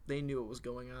hip. They knew what was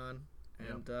going on.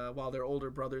 And while their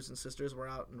older brothers and sisters were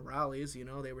out in rallies,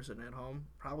 they were sitting at home,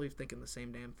 probably thinking the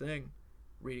same damn thing,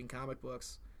 reading comic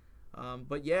books.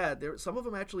 But yeah, some of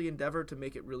them actually endeavored to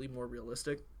make it really more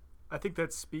realistic. I think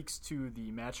that speaks to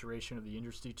the maturation of the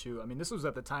industry too. I mean, this was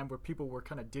at the time where people were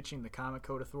kind of ditching the Comic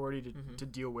Code Authority to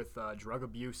deal with drug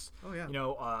abuse. Oh, yeah. You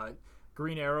know,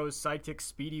 Green Arrow's sidekick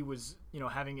Speedy was, you know,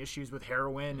 having issues with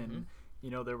heroin, and you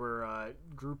know there were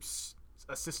groups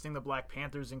assisting the Black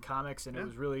Panthers in comics, and it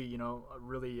was really, you know,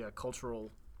 really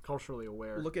culturally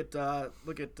aware. Look at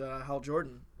Hal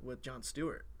Jordan with Jon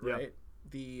Stewart, right?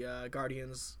 The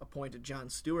Guardians appointed Jon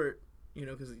Stewart, you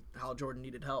know, because Hal Jordan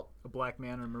needed help. A black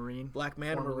man, a Marine. Black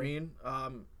man, a Marine,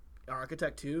 an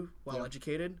architect too, well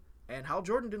educated, and Hal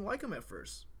Jordan didn't like him at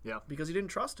first. Yeah. Because he didn't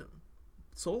trust him,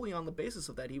 solely on the basis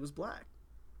of that he was black.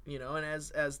 You know, and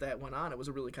as that went on, it was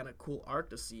a really kind of cool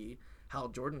arc to see Hal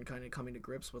Jordan kind of coming to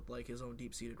grips with like his own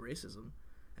deep-seated racism,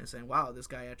 and saying, "Wow, this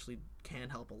guy actually can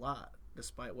help a lot,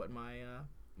 despite what my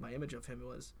image of him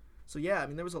was." So yeah, I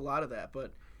mean, there was a lot of that,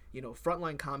 but you know,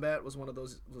 Frontline Combat was one of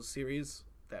those series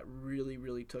that really,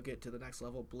 really took it to the next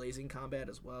level. Blazing Combat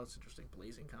as well. It's interesting.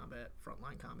 Blazing Combat,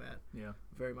 Frontline Combat. Yeah.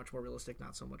 Very much more realistic,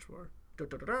 not so much more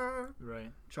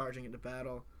right. charging into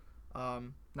battle.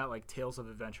 Not like Tales of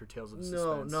Adventure, Tales of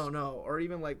Suspense. No. Or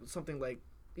even like something like,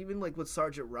 with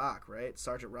Sergeant Rock, right?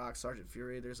 Sergeant Rock, Sergeant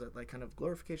Fury. There's a like kind of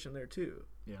glorification there too.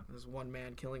 Yeah. There's one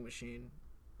man killing machine.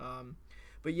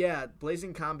 But yeah,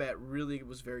 Blazing Combat really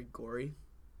was very gory.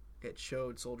 It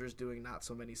showed soldiers doing not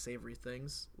so many savory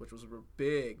things, which was a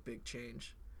big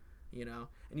change, you know.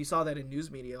 And you saw that in news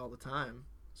media all the time.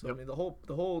 So I mean, the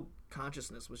whole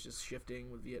consciousness was just shifting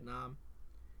with Vietnam.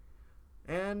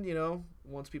 And you know,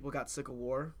 once people got sick of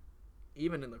war,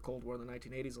 even in the Cold War in the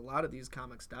 1980s, a lot of these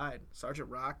comics died. Sergeant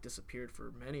Rock disappeared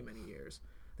for many years.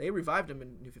 They revived him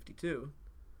in New 52.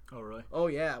 Oh really? Oh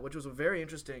yeah, which was a very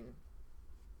interesting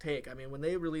take. I mean, when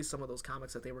they released some of those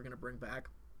comics that they were going to bring back,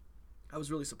 I was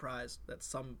really surprised that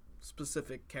some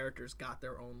specific characters got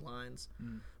their own lines.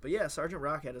 But yeah, Sergeant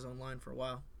Rock had his own line for a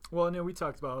while. Well, you know, we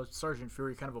talked about how Sergeant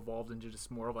Fury kind of evolved into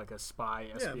just more of like a spy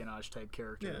espionage type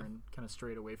character and kind of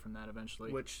strayed away from that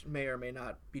eventually. Which may or may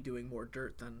not be doing more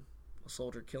dirt than a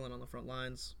soldier killing on the front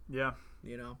lines. Yeah.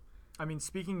 You know? I mean,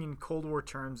 speaking in Cold War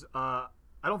terms, I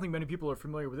don't think many people are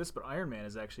familiar with this, but Iron Man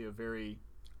is actually a very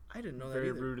I didn't know that very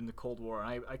either. rooted in the Cold War.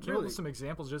 I came up with some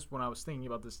examples just when I was thinking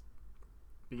about this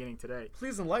beginning today.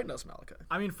 Please enlighten us, Malachi.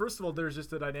 I mean, first of all, there's just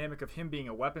the dynamic of him being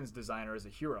a weapons designer as a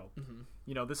hero.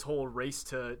 You know, this whole race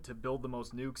to build the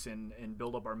most nukes and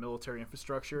build up our military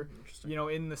infrastructure. You know,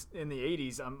 in the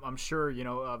 80s, I'm sure, you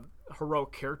know, a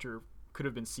heroic character could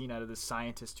have been seen out of this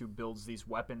scientist who builds these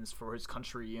weapons for his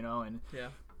country, you know, and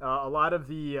a lot of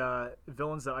the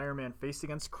villains that Iron Man faced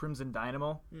against, Crimson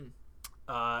Dynamo.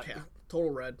 Total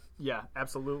red. Yeah,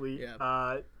 absolutely.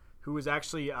 Yeah. Who was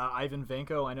actually Ivan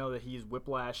Vanko. I know that he's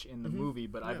Whiplash in the movie,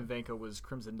 but Ivan Vanko was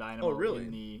Crimson Dynamo. Oh, really?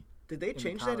 In the Did they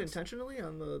change that intentionally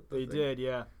on the They thing? did,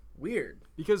 yeah. Weird.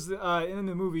 Because in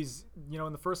the movies, you know,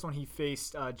 in the first one he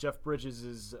faced Jeff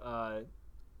Bridges'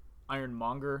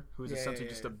 Ironmonger, who's essentially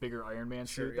just a bigger Iron Man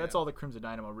suit. That's all that Crimson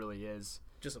Dynamo really is.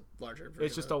 Just a larger version.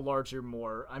 It's just a larger,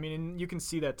 more... I mean, and you can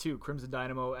see that too. Crimson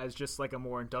Dynamo as just like a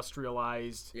more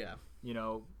industrialized, you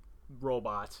know,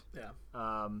 robot.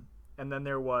 Yeah. And then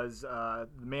there was the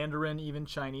Mandarin, even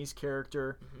Chinese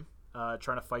character,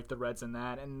 trying to fight the Reds in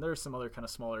that. And there's some other kind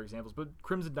of smaller examples. But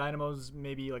Crimson Dynamo's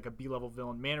maybe like a B-level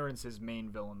villain. Mandarin's his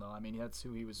main villain, though. I mean, that's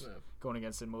who he was going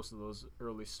against in most of those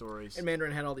early stories. And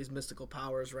Mandarin had all these mystical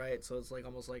powers, right? So it's like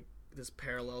almost like this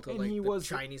parallel to and like he the was,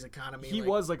 Chinese economy. He like,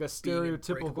 was like a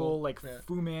stereotypical like yeah.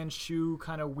 Fu Manchu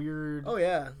kind of weird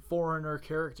foreigner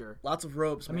character. Lots of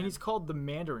robes, I mean, he's called the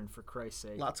Mandarin, for Christ's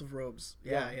sake. Lots of robes.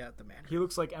 Yeah, the Mandarin. He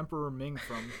looks like Emperor Ming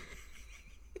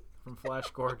from Flash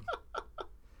Gordon.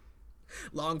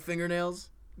 Long fingernails?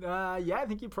 Yeah, I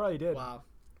think he probably did. Wow.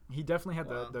 He definitely had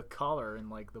the collar and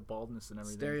like the baldness and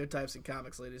everything. Stereotypes in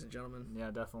comics, ladies and gentlemen.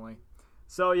 Yeah, definitely.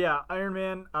 So yeah, Iron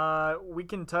Man. We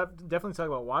can definitely talk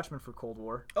about Watchmen for Cold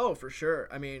War. Oh, for sure.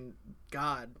 I mean,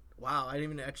 God, wow, I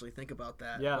didn't even actually think about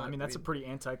that. Yeah, I mean that's a pretty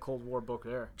anti-Cold War book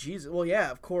there. Jesus, well, yeah,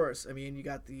 of course. I mean, you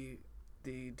got the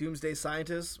Doomsday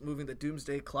Scientists moving the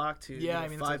Doomsday Clock to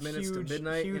 5 minutes to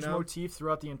midnight. Huge motif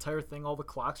throughout the entire thing. All the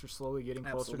clocks are slowly getting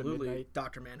closer to midnight.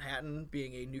 Dr. Manhattan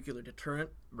being a nuclear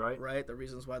deterrent. Right. The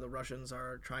reasons why the Russians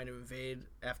are trying to invade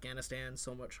Afghanistan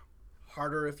so much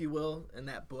harder, if you will, in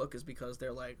that book is because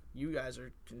they're like, you guys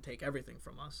can take everything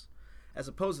from us, as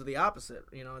opposed to the opposite.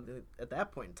 You know, at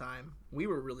that point in time, we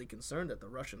were really concerned that the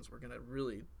Russians were going to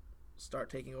really start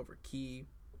taking over key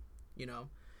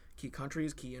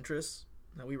countries, key interests.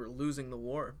 That we were losing the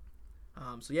war.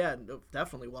 So yeah,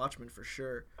 definitely Watchmen for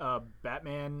sure.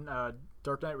 Batman,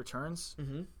 Dark Knight Returns.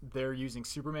 Mm-hmm. They're using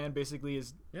Superman basically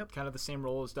as kind of the same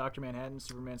role as Dr. Manhattan.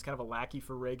 Superman's kind of a lackey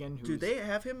for Reagan. Dude, they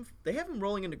have him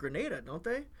rolling into Grenada, don't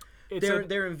they?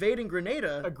 they're invading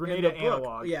Grenada. A Grenada in the book.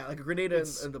 analog. Yeah, like a Grenada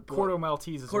in the book. Corto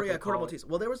Maltese is what they Corto call Maltese. it.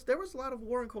 Well, there was a lot of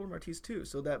war in Corto Maltese too,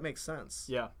 so that makes sense.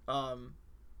 Yeah.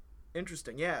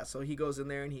 Interesting. Yeah. So he goes in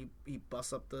there and he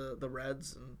busts up the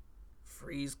Reds and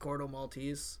frees Corto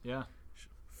Maltese. Yeah.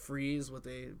 Freeze with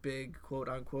a big quote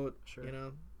unquote. Sure.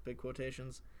 Big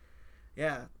quotations.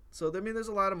 Yeah. So I mean, there's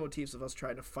a lot of motifs of us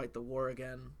trying to fight the war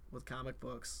again with comic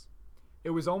books. It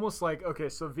was almost like, okay,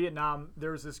 so Vietnam,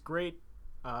 there was this great,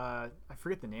 I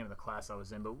forget the name of the class I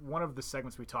was in, but one of the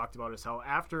segments we talked about is how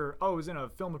after, it was in a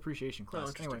film appreciation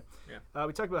class. Anyway, yeah.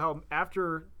 We talked about how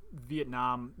after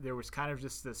Vietnam, there was kind of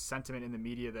just this sentiment in the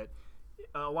media that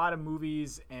a lot of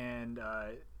movies and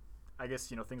I guess,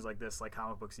 things like this, like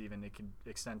comic books even, it can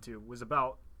extend to, was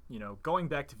about, going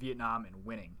back to Vietnam and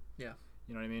winning. Yeah.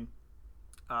 You know what I mean?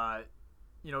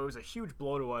 It was a huge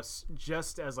blow to us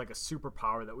just as like a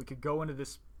superpower that we could go into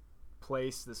this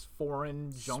place, this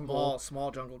foreign jungle,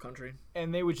 small jungle country,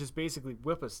 and they would just basically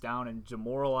whip us down and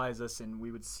demoralize us, and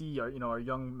we would see our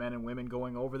young men and women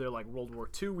going over there like World War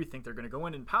II. We think they're going to go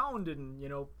in and pound and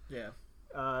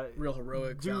real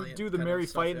heroic, do the merry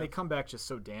fight, and they come back just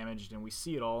so damaged, and we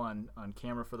see it all on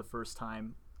camera for the first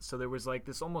time. So there was like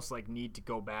this almost like need to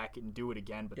go back and do it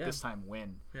again, but this time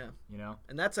win. Yeah.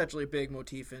 And that's actually a big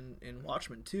motif in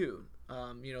Watchmen too.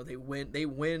 They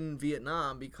win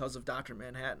Vietnam because of Dr.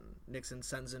 Manhattan. Nixon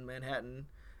sends in Manhattan,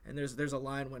 and there's a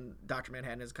line when Dr.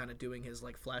 Manhattan is kind of doing his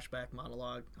like flashback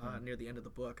monologue near the end of the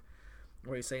book,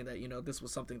 where he's saying that this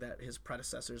was something that his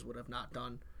predecessors would have not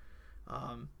done.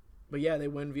 But yeah, they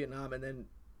win Vietnam, and then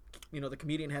the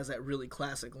comedian has that really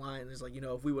classic line. He's like,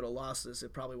 if we would have lost this,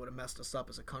 it probably would have messed us up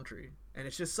as a country. And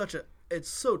it's just it's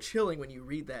so chilling when you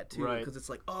read that too, because it's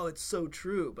like, oh, it's so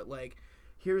true. But like,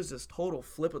 here's this total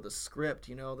flip of the script.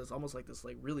 There's almost like this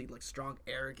like really like strong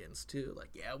arrogance too. Like,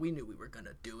 yeah, we knew we were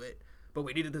gonna do it, but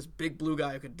we needed this big blue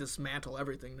guy who could dismantle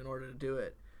everything in order to do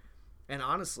it. And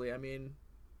honestly, I mean,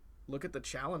 look at the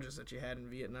challenges that you had in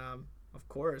Vietnam. Of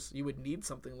course, you would need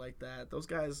something like that. Those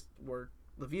guys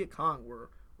the Viet Cong were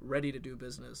ready to do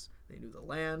business. They knew the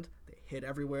land. They hit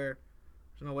everywhere.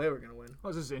 There's no way we're going to win.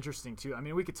 Well, this is interesting, too. I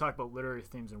mean, we could talk about literary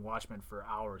themes in Watchmen for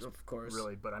hours. Of course.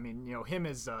 Really. But, I mean, him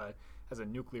as a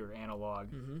nuclear analog,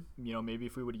 maybe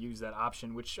if we would use that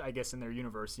option, which I guess in their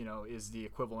universe, is the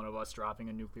equivalent of us dropping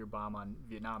a nuclear bomb on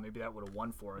Vietnam, maybe that would have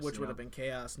won for us. Which would have been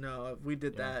chaos. No, if we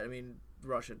did that, I mean,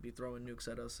 Russia would be throwing nukes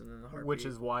at us in a heartbeat. Which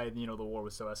is why, the war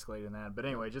was so escalated in that. But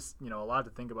anyway, just, a lot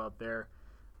to think about there.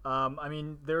 I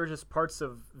mean, there are just parts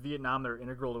of Vietnam that are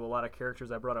integral to a lot of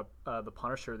characters. I brought up the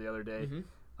Punisher the other day.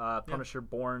 Punisher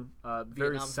Bourne,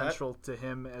 very central to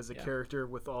him as a character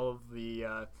with all of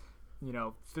the,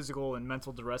 physical and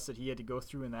mental duress that he had to go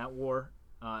through in that war,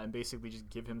 and basically just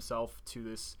give himself to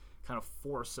this kind of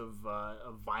force of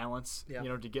violence,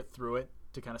 to get through it,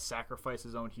 to kind of sacrifice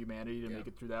his own humanity to make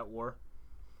it through that war.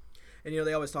 And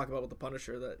they always talk about with the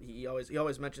Punisher that he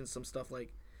always mentions some stuff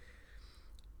like,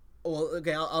 well,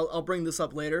 okay, I'll bring this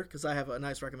up later because I have a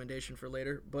nice recommendation for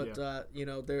later. But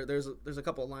there's a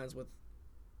couple of lines with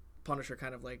Punisher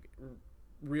kind of like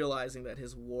realizing that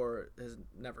his war has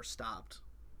never stopped.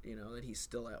 That he's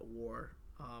still at war,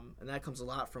 and that comes a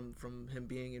lot from him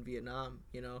being in Vietnam.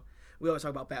 We always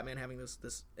talk about Batman having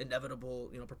this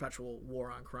inevitable perpetual war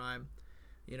on crime.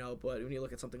 But when you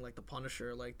look at something like the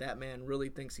Punisher, like that man really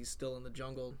thinks he's still in the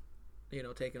jungle.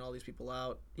 Taking all these people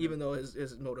out, even though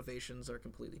his motivations are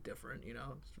completely different. He's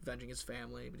avenging his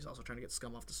family, but he's also trying to get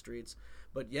scum off the streets.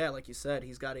 But yeah, like you said,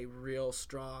 he's got a real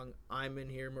strong, I'm in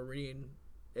here Marine.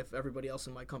 If everybody else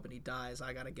in my company dies,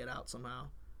 I got to get out somehow.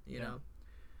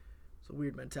 It's a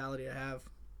weird mentality to have.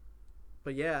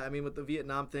 But yeah, I mean, with the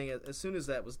Vietnam thing, as soon as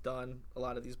that was done, a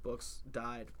lot of these books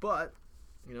died. But,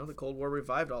 the Cold War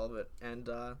revived all of it. And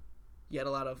you had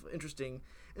a lot of interesting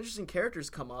characters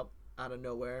come up out of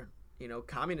nowhere.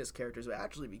 Communist characters who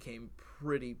actually became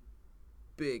pretty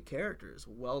big characters,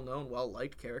 well-known,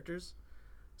 well-liked characters.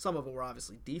 Some of them were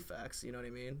obviously defects, you know what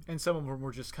I mean? And some of them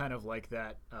were just kind of like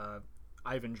that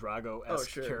Ivan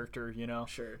Drago-esque character,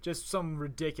 Sure. Just some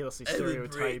ridiculously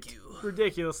stereotyped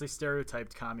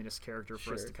communist character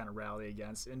for us to kind of rally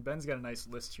against. And Ben's got a nice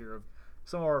list here of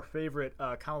some of our favorite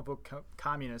comic book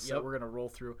communists that we're going to roll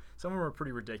through. Some of them are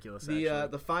pretty ridiculous,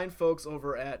 the fine folks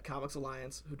over at Comics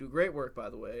Alliance, who do great work, by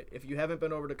the way. If you haven't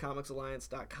been over to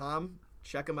comicsalliance.com,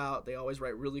 check them out. They always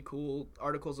write really cool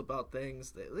articles about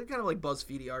things. They're kind of like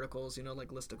BuzzFeedy articles, like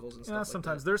listicles and stuff like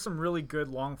sometimes that. There's some really good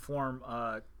long-form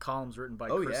columns written by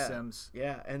Chris Sims.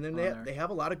 Yeah, and then they have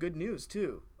a lot of good news,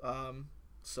 too.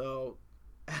 So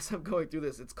as I'm going through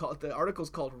this, the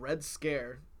article's called Red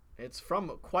Scare. It's from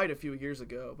quite a few years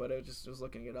ago, but I just was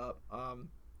looking it up.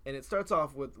 And it starts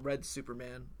off with Red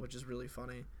Superman, which is really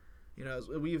funny. You know,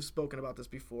 we've spoken about this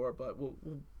before, but we'll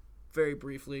very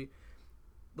briefly.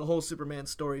 The whole Superman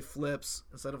story flips.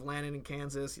 Instead of landing in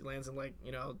Kansas, he lands in, like,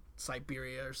 you know,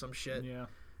 Siberia or some shit. Yeah.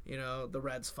 You know, the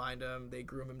Reds find him. They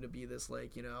groom him to be this,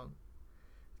 like, you know,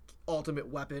 ultimate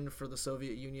weapon for the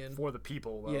Soviet Union. For the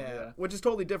people, though. Yeah, which is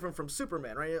totally different from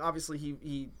Superman, right? Obviously,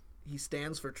 he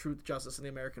stands for truth, justice, and the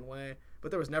American way,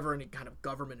 but there was never any kind of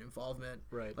government involvement.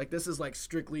 Right. Like, this is, like,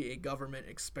 strictly a government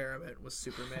experiment with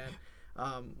Superman,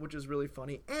 which is really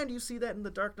funny. And you see that in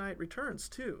The Dark Knight Returns,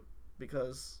 too,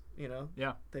 because, you know,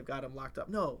 they've got him locked up.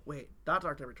 No, wait, not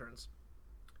Dark Knight Returns.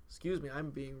 Excuse me,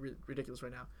 I'm being ridiculous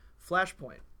right now.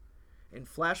 Flashpoint. In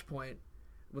Flashpoint,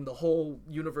 when the whole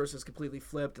universe is completely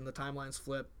flipped and the timelines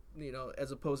flip, you know,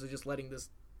 as opposed to just letting this,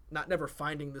 never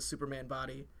finding the Superman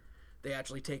body, they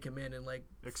actually take him in and, like,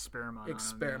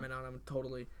 experiment on him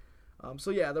totally.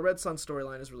 So yeah, the Red Sun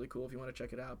storyline is really cool if you want to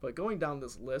check it out. But going down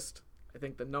this list, I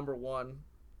think the number one,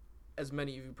 as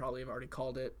many of you probably have already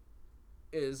called it,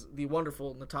 is the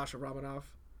wonderful Natasha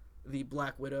Romanoff, the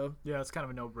Black Widow. Yeah, it's kind of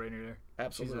a no-brainer there.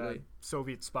 Absolutely. She's a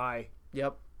Soviet spy.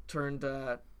 Yep.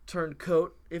 Turned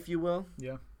coat, if you will.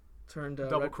 Yeah. Turned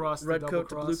double cross, red coat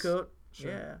to blue coat.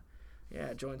 Sure.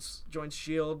 Yeah. Joins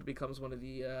S.H.I.E.L.D., becomes one of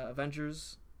the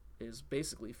Avengers. Is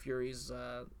basically Fury's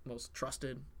most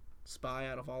trusted spy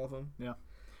out of all of them. Yeah.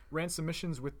 Ran some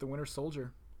missions with the Winter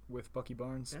Soldier with Bucky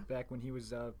Barnes back when he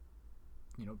was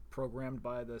programmed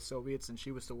by the Soviets and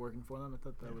she was still working for them. I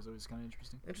thought that was always kind of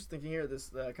interesting. Interesting to hear this.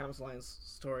 The Comics Alliance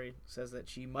story says that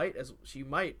she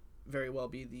might very well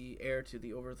be the heir to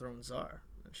the overthrown Tsar.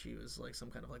 And she was like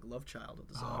some kind of like love child of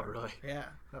the Tsar. Oh, really? Yeah.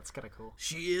 That's kind of cool.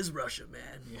 She is Russia,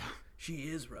 man. Yeah. She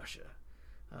is Russia.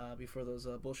 Before those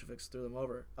Bolsheviks threw them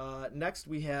over. Next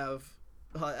we have,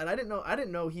 and I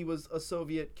didn't know he was a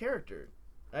Soviet character.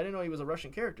 I didn't know he was a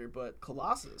Russian character, but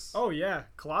Colossus. Oh yeah,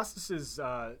 Colossus's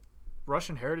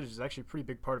Russian heritage is actually a pretty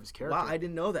big part of his character. Wow, I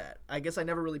didn't know that. I guess I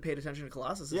never really paid attention to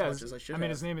Colossus as much as I should. I mean,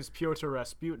 his name is Pyotr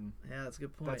Rasputin. Yeah, that's a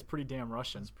good point. That's pretty damn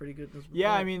Russian. That's pretty good.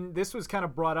 Yeah, I mean, this was kind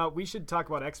of brought out. We should talk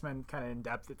about X-Men kind of in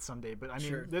depth at someday, but I mean,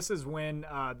 Sure. This is when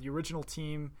the original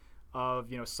team of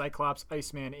Cyclops,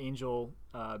 Iceman, Angel,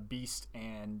 Beast,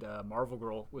 and Marvel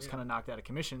Girl was kind of knocked out of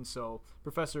commission. So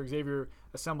Professor Xavier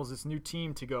assembles this new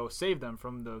team to go save them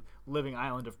from the living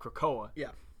island of Krakoa.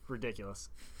 Yeah, ridiculous.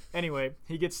 Anyway,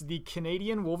 he gets the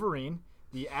Canadian Wolverine,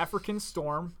 the African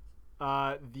Storm,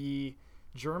 the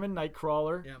German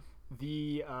Nightcrawler. Yeah.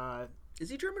 The is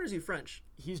he German or is he French?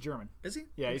 He's German. Is he?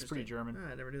 Yeah, he's pretty German.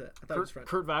 Oh, I never knew that. I thought he was French.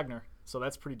 Kurt Wagner. So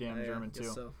that's pretty damn German too.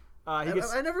 So. I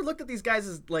never looked at these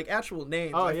guys' like actual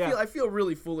names. Oh, I feel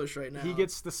really foolish right now. He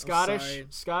gets the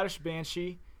Scottish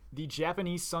Banshee, the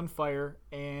Japanese Sunfire,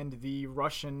 and the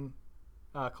Russian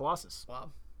Colossus.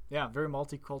 Wow. Yeah, very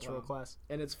multicultural class.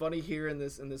 And it's funny here in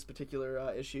this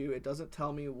particular issue. It doesn't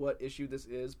tell me what issue this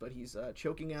is, but he's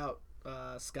choking out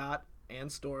Scott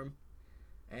and Storm,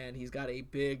 and he's got a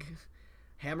big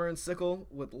hammer and sickle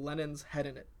with Lenin's head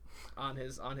in it on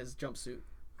his jumpsuit.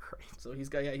 Great. So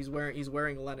he's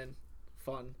wearing Lenin.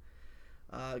 Fun.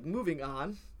 Moving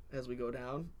on as we go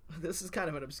down. This is kind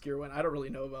of an obscure one. I don't really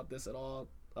know about this at all.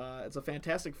 It's a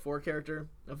Fantastic Four character,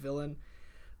 a villain,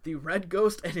 the Red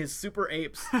Ghost and his super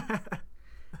apes.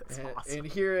 That's awesome. And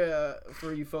here,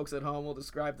 for you folks at home, we'll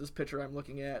describe this picture I'm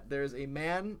looking at. There's a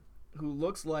man who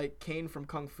looks like Kane from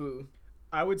Kung Fu.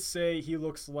 I would say he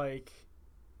looks like.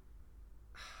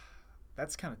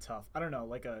 That's kind of tough. I don't know,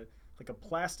 like a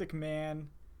plastic man.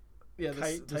 Yeah,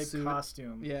 type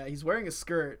costume. Yeah, he's wearing a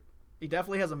skirt. He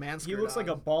definitely has a man skirt. He looks on.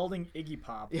 like a balding Iggy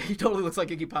Pop. Yeah, he totally looks like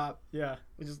Iggy Pop. Yeah.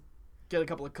 We just get a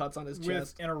couple of cuts on his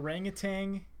chest. With an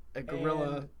orangutan, a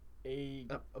gorilla, a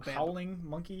howling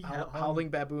monkey, howling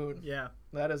baboon. Yeah,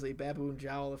 that is a baboon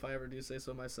jowl, if I ever do say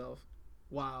so myself.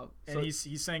 Wow. And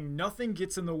he's saying nothing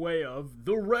gets in the way of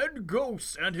the Red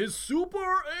Ghost and his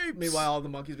super apes. Meanwhile, all the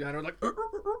monkeys behind her are like.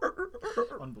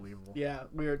 Unbelievable. Yeah,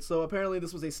 weird. So apparently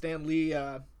this was a Stan Lee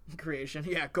creation.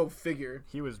 Yeah, go figure.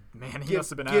 He must have been out of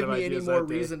ideas that day. Give me any more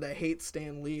reason to hate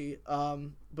Stan Lee.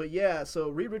 But yeah, so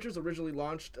Reed Richards originally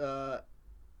launched an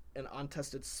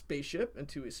untested spaceship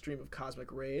into a stream of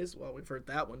cosmic rays. Well, we've heard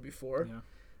that one before.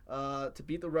 Yeah. To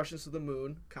beat the Russians to the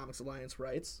moon, Comics Alliance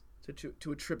writes,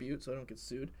 to attribute, so I don't get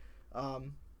sued.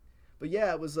 But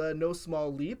yeah, it was no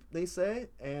small leap, they say,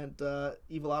 and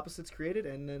Evil Opposites created,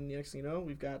 and then next thing you know,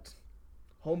 we've got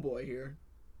Homeboy here,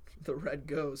 the Red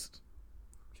Ghost.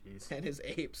 Jeez. And his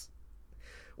apes.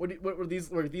 What were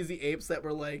these? Were these the apes that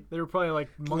were like? They were probably like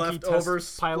monkey leftovers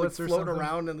test pilots like, or floating something.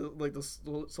 around in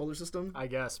the solar system. I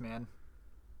guess, man.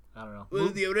 I don't know. Well,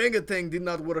 the orangutan did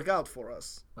not work out for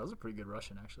us. That was a pretty good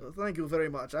Russian, actually. Thank you very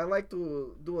much. I like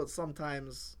to do it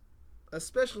sometimes,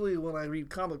 especially when I read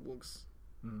comic books.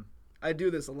 Mhm. I do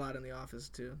this a lot in the office,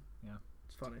 too. Yeah.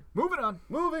 It's funny. Moving on.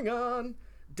 Moving on.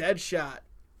 Deadshot.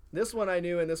 This one I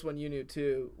knew, and this one you knew,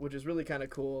 too, which is really kind of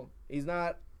cool. He's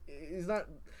not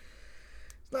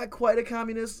quite a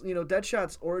communist. You know,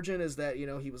 Deadshot's origin is that, you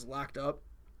know, he was locked up,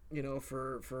 you know,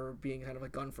 for being kind of a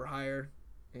gun for hire.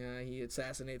 He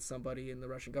assassinates somebody, and the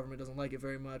Russian government doesn't like it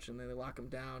very much, and then they lock him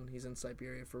down. He's in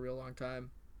Siberia for a real long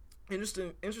time.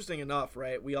 Interesting enough,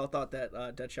 right? We all thought that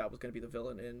Deadshot was going to be the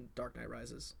villain in Dark Knight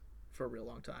Rises for a real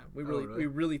long time. We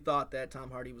really thought that Tom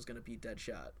Hardy was going to be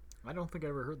Deadshot. I don't think I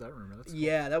ever heard that rumor. That's cool.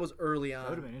 Yeah, that was early on. That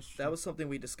would have been interesting. That was something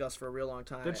we discussed for a real long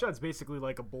time. Deadshot's basically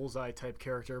like a Bullseye type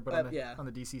character, but on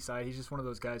the DC side, he's just one of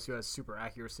those guys who has super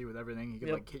accuracy with everything. He could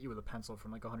like hit you with a pencil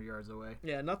from like 100 yards away.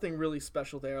 Yeah, nothing really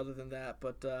special there other than that.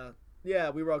 But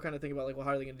yeah, we were all kind of thinking about like, well,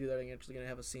 how are they going to do that? Are they actually going to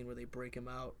have a scene where they break him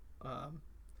out?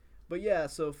 But yeah,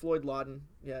 so Floyd Lawton,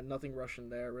 yeah, nothing Russian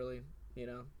there really. You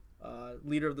know,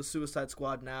 leader of the Suicide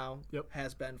Squad now,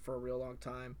 has been for a real long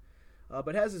time,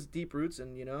 but has his deep roots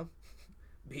in, you know,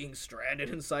 being stranded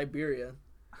in Siberia.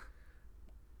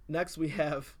 Next we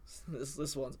have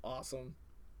this one's awesome.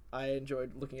 I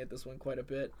enjoyed looking at this one quite a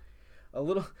bit. A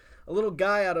little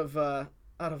guy out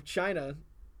of China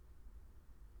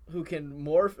who can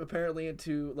morph apparently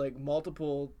into like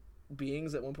multiple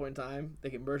beings at one point in time. They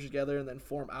can merge together and then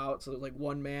form out, so they're like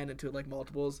one man into like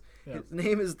multiples. His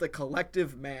name is the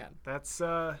Collective Man. That's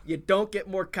you don't get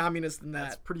more communist than that.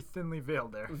 That's pretty thinly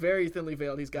veiled there. Very thinly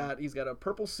veiled. He's got a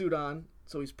purple suit on,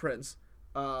 so he's Prince,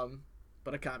 but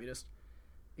a communist.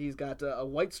 He's got a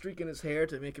white streak in his hair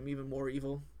to make him even more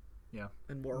evil. Yeah,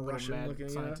 and more Russian looking.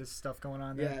 Scientist stuff going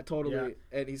on there. Yeah, totally.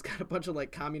 Yeah. And he's got a bunch of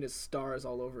like communist stars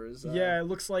all over his. Yeah, it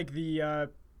looks like the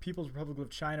People's Republic of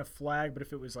China flag, but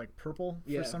if it was like purple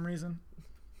for some reason.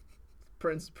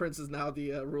 Prince is now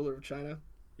the ruler of China.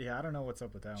 Yeah, I don't know what's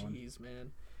up with that one. Jeez,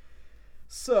 man.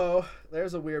 So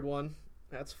there's a weird one.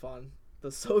 That's fun.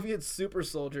 The Soviet super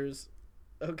soldiers.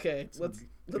 Okay, let's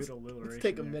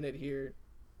take a minute here.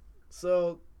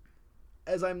 So,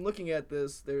 as I'm looking at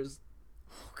this, there's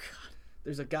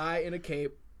a guy in a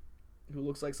cape who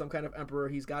looks like some kind of emperor.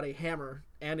 He's got a hammer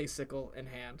and a sickle in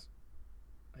hand.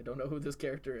 I don't know who this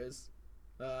character is.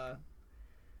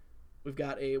 We've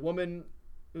got a woman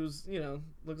who's, you know,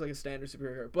 looks like a standard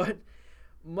superhero. But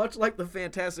much like the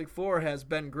Fantastic Four has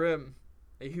Ben Grimm,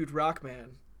 a huge rock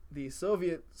man, the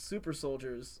Soviet super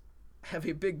soldiers have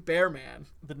a big bear man.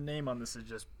 The name on this is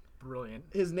just brilliant.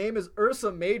 His name is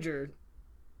Ursa Major,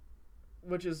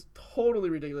 which is totally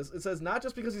ridiculous. It says not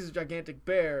just because he's a gigantic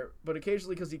bear, but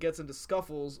occasionally because he gets into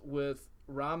scuffles with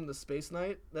Rom the Space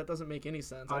Knight. That doesn't make any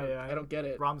sense. I don't get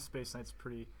it. Rom the Space Knight's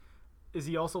pretty. Is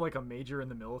he also like a major in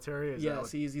the military?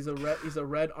 Yes, he's a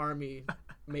Red Army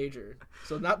major.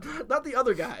 So not the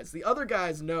other guys. The other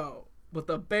guys no, but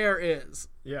the bear is.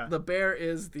 Yeah. The bear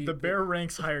is the bear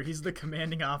ranks higher. He's the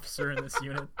commanding officer in this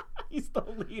unit. He's the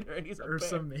leader, and he's a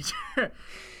Ursa bear.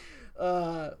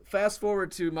 Major. Fast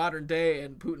forward to modern day,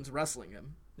 and Putin's wrestling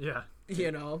him. Yeah.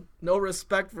 You know, no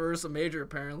respect for Ursa Major,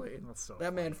 apparently. That's so that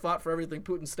funny. Man fought for everything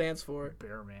Putin stands for.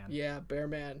 Bear man. Yeah, bear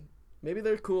man. Maybe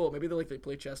they're cool. Maybe they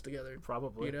play chess together.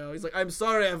 Probably. You know, he's like, I'm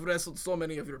sorry I've wrestled so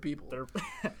many of your people.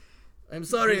 I'm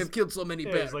sorry I've killed so many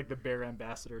bears. He's like the bear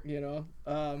ambassador. You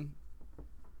know.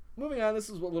 Moving on, this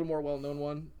is a little more well-known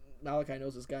one. Malachi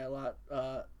knows this guy a lot.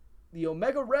 The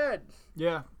Omega Red.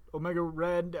 Yeah. Omega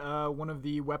Red, one of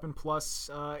the Weapon Plus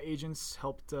agents,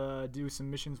 helped do some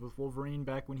missions with Wolverine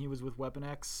back when he was with Weapon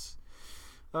X.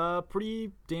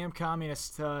 Pretty damn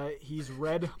communist. He's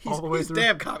red all the way through. He's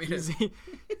damn communist.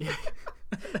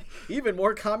 Even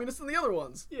more communist than the other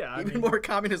ones. Yeah, Even more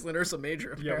communist than Ursa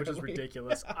Major, apparently. Yeah, which is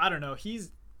ridiculous. I don't know.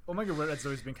 Omega Red's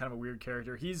always been kind of a weird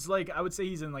character. He's like, I would say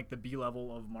he's in like the B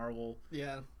level of Marvel.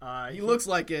 Yeah. He looks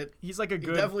like it. He's like a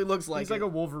good. He definitely looks like it. He's like a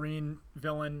Wolverine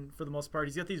villain for the most part.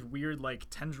 He's got these weird like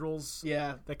tendrils.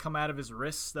 Yeah. That come out of his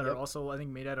wrists that are also, I think,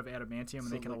 made out of adamantium,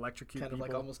 and they can electrocute kind people. of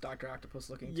like almost Dr. Octopus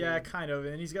looking. Yeah, kind of.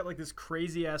 And he's got like this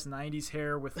crazy ass '90s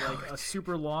hair with like a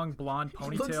super long blonde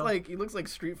ponytail. He looks like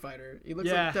Street Fighter. He looks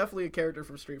like definitely a character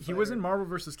from Street Fighter. He was in Marvel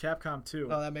vs. Capcom too.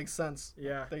 Oh, that makes sense.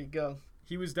 Yeah. There you go.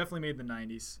 He was definitely made in the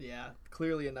 90s. Yeah,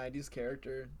 clearly a 90s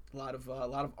character. A lot of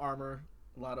armor,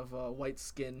 a lot of white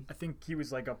skin. I think he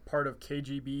was like a part of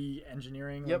KGB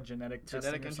engineering, like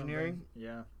genetic engineering.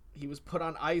 Yeah. He was put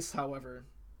on ice, however,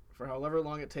 for however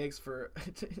long it takes for.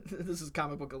 This is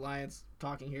Comic Book Alliance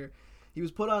talking here. He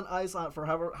was put on ice for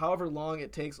however long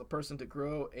it takes a person to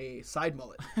grow a side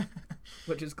mullet,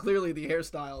 which is clearly the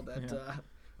hairstyle that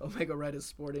Omega Red is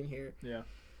sporting here. Yeah.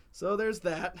 So there's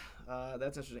that.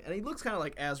 That's interesting. And he looks kind of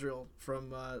like Azrael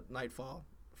from Nightfall,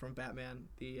 from Batman,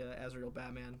 the Azrael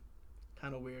Batman.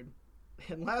 Kind of weird.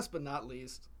 And last but not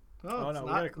least. Oh, it's no,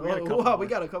 not. we got a couple more. We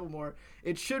got a couple more.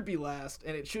 It should be last,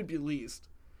 and it should be least.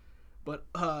 But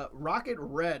Rocket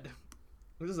Red.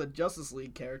 This is a Justice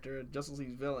League character, a Justice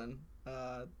League villain.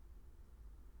 The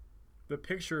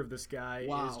picture of this guy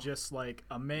Wow. is just like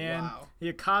a man, Wow. he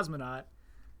a cosmonaut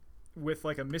with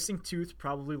like a missing tooth,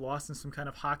 probably lost in some kind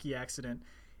of hockey accident,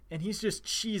 and he's just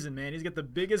cheesing, man. He's got the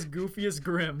biggest, goofiest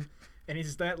grin, and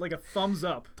he's that like a thumbs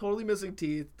up. Totally missing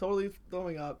teeth, totally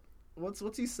throwing up.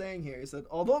 What's he saying here? He said,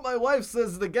 although my wife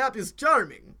says the gap is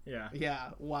charming. Yeah.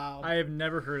 Yeah, wow. I have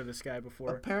never heard of this guy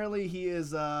before. Apparently he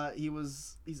is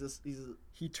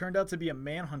He turned out to be a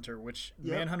manhunter, which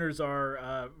Yep. manhunters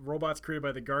are robots created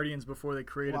by the Guardians before they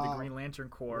created Wow. the Green Lantern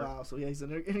Corps. wow. So yeah, he's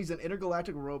an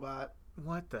intergalactic robot,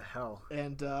 What the hell?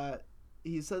 and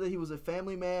he said that he was a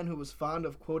family man who was fond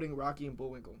of quoting Rocky and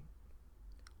Bullwinkle.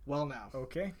 Well, now,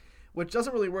 Okay. which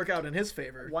doesn't really work out in his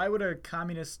favor. Why would a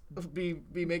communist... Be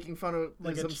making fun of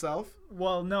Like himself?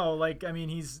 Well, no, like, I mean,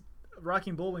 he's...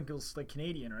 Rocky and Bullwinkle's, like,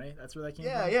 Canadian, right? That's where that came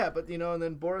Yeah, from? yeah, but and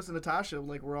then Boris and Natasha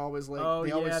were always like Oh, they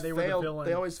yeah, always they were the failed. villain.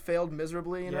 They always failed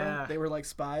miserably. Yeah. They were like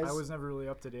spies. I was never really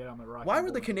up to date on the Rocky Why and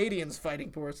were the Bullwinkle. Canadians fighting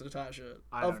Boris and Natasha?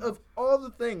 I don't know. Of all the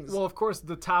things, Well, of course,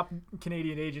 the top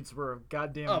Canadian agents were a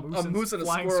goddamn a moose and a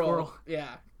flying squirrel.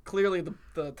 Yeah, clearly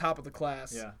the top of the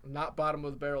class. Yeah. Not bottom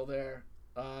of the barrel there.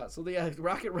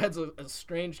 Rocket Red's a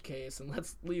strange case, and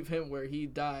let's leave him where he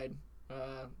died.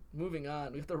 Moving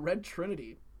on, we have the Red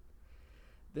Trinity.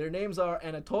 Their names are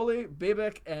Anatoly,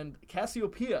 Bebek, and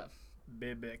Cassiopeia.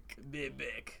 Bibik.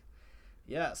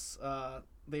 Yes,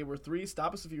 they were three.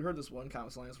 Stop us if you heard this one.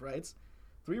 Comics Alliance writes,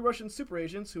 3 Russian super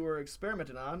agents who were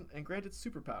experimented on and granted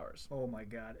superpowers. Oh my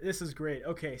god. This is great.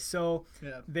 Okay, so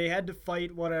Yeah. they had to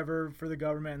fight whatever for the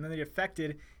government, and then they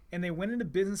defected, and they went into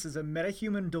business as a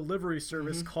metahuman delivery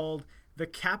service Mm-hmm. called the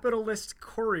Capitalist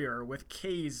Courier, with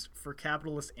K's for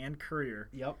capitalist and courier.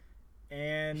 Yep.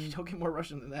 And Don't get more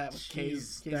Russian than that with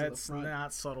K's on the that's front.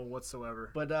 not subtle whatsoever.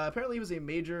 But apparently he was a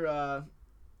major.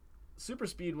 Super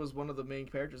speed was one of the main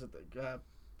characters that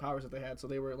powers that they had, so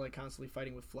they were like constantly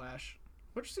fighting with Flash,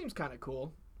 which seems kind of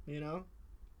cool, you know.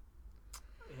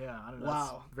 Yeah, I don't know.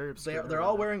 Wow, that's very obscure. they're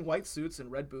all wearing white suits and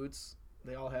red boots.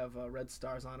 They all have red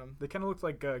stars on them. They kind of look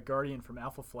like Guardian from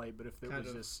Alpha Flight, but if it Kind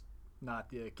was of. just not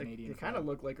the They Canadian. kind of flag.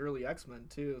 look like early X-Men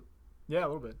too. Yeah, a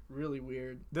little bit. Really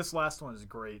weird. This last one is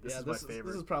great. This is my favorite.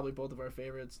 This is probably both of our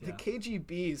favorites. Yeah. The KG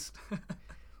Beast.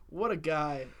 What a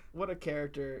guy. What a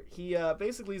character. He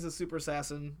basically is a super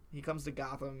assassin. He comes to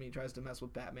Gotham. He tries to mess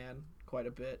with Batman quite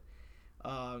a bit.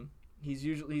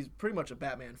 He's pretty much a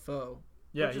Batman foe.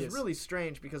 Yeah, which he is is. really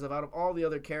strange because out of all the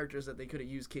other characters that they could have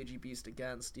used KG Beast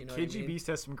against, you know what I KG mean? Beast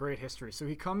has some great history. So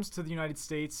he comes to the United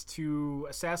States to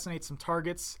assassinate some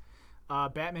targets.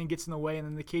 Batman gets in the way, and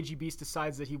then the KG Beast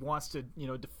decides that he wants to,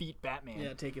 defeat Batman.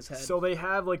 Yeah, take his head. So they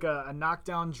have like a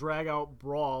knockdown, drag-out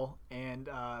brawl, and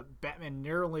Batman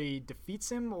narrowly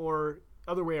defeats him, or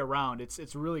other way around.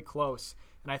 It's really close,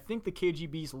 and I think the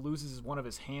KG Beast loses one of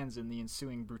his hands in the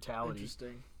ensuing brutality.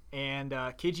 Interesting. And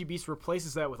KG Beast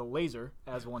replaces that with a laser,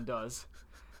 as one does,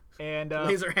 and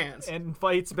Laser hands. and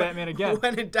fights Batman again.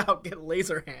 When in doubt, get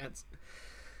laser hands.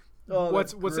 Oh,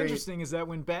 What's that's great. interesting is that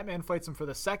when Batman fights him for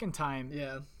the second time,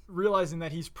 Yeah. realizing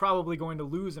that he's probably going to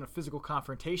lose in a physical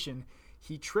confrontation,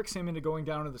 he tricks him into going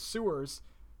down to the sewers,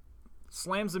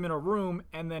 slams him in a room,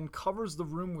 and then covers the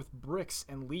room with bricks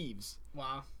and leaves.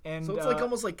 Wow. And So it's like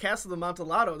almost like Cast of the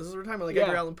Amontillado. This is we're talking about like Yeah,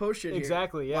 Edgar Allan Poe shit here.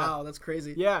 exactly, yeah. Wow, that's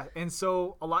crazy. Yeah, and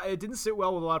so it didn't sit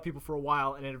well with a lot of people for a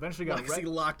while, and it eventually got Because he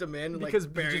locked him in and because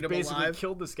like he buried just him basically alive.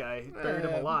 killed this guy, buried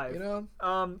him Yeah, alive. You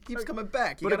know, keeps coming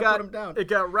back. You But gotta put him down. it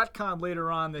got retconned later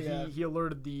on that Yeah. he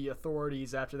alerted the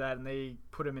authorities after that, and they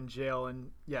put him in jail.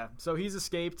 And yeah, so he's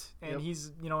escaped, and Yep.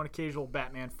 he's an occasional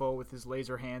Batman foe with his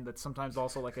laser hand that's sometimes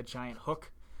also like a giant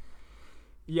hook.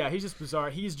 Yeah, he's just bizarre.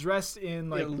 He's dressed in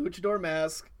like luchador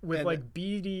mask with and- like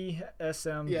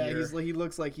BDSM yeah, gear. he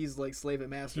looks like he's like slave and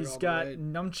master. He's all got the way.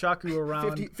 nunchaku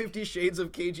around. 50 shades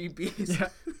of KGBs. Yeah,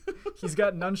 he's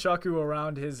got nunchaku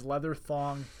around his leather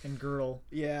thong and girdle.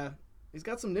 Yeah. He's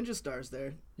got some ninja stars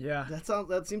there. Yeah,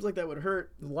 That seems like that would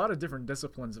hurt. a lot of different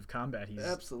disciplines of combat he's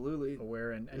Absolutely.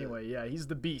 aware in. Anyway, yeah, he's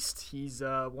the Beast. He's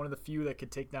one of the few that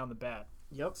could take down the Bat.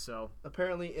 Yep. So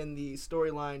Apparently, in the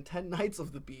storyline, 10 Nights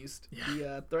of the Beast, he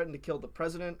threatened to kill the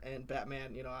president, and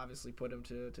Batman, obviously put him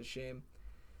to shame.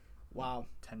 Wow.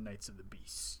 10 Nights of the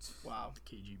Beast. Wow. The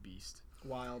KG Beast.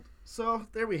 Wild. So,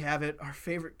 there we have it. Our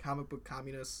favorite comic book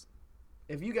communists.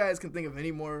 if you guys can think of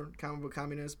any more comic book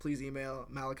communists, please email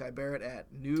Malachi Barrett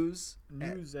at news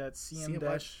at CM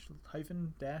dash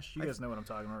hyphen dash. You guys know what I'm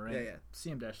talking about, right? Yeah.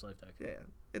 CM dash life tech. Yeah,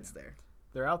 it's there.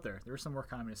 They're out there. There were some more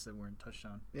communists that weren't touched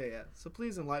on. Yeah. So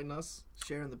please enlighten us,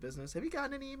 share in the business. Have you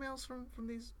gotten any emails from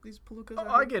these Palookas? Oh,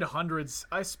 I get hundreds.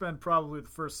 I spend probably the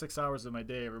first 6 hours of my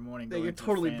day every morning. Yeah, going you're through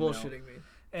totally fan mail. bullshitting me.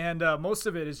 And most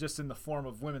of it is just in the form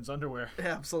of women's underwear.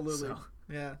 Yeah, absolutely. So,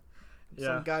 yeah. yeah.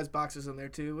 Some guys' boxers in there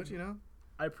too, which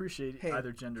I appreciate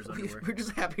either gender's underwear. We're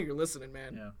just happy you're listening,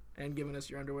 man. Yeah. And giving us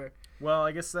your underwear. Well,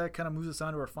 I guess that kind of moves us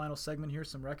on to our final segment here.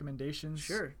 Some recommendations.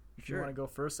 Sure. If you want to go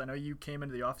first, I know you came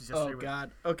into the office yesterday. Oh God.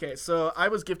 Okay, so I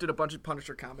was gifted a bunch of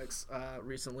Punisher comics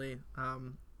recently,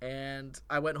 and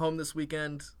I went home this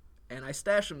weekend and I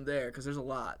stashed them there because there's a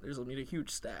lot. I need a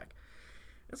huge stack.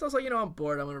 And so I was like, I'm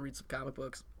bored. I'm gonna read some comic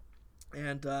books.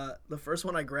 And the first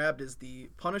one I grabbed is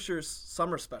the Punisher's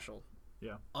Summer Special.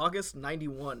 Yeah. August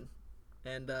 '91,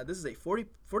 and this is a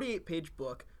 48-page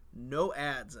book, no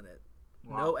ads in it,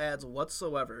 no ads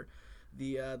whatsoever.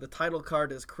 The title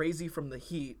card is Crazy from the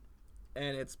Heat,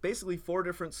 and it's basically 4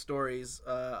 different stories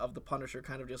of the Punisher,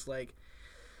 kind of just like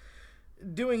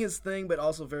doing his thing, but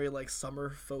also very like summer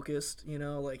focused.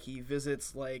 Like he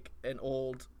visits like an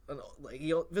old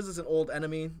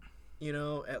enemy,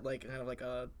 at like kind of like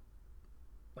an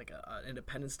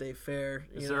Independence Day fair.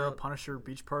 Is there a Punisher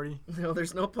beach party? No,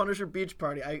 there's no Punisher beach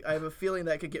party. I have a feeling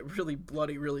that could get really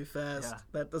bloody really fast. Yeah.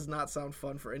 That does not sound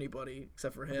fun for anybody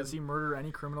except for him. Does he murder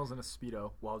any criminals in a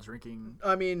Speedo while drinking?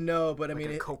 I mean, no, but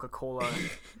a Coca-Cola,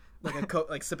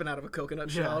 like sipping out of a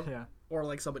coconut shell, yeah, or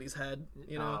like somebody's head.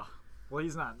 Well,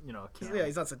 he's not, a cannibal. Yeah,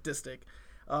 he's not sadistic.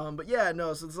 But yeah,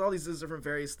 no. So there's all these different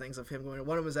various things of him going.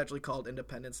 One of them is actually called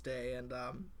Independence Day, and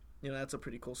that's a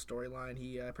pretty cool storyline.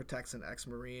 He protects an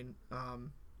ex-Marine,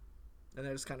 and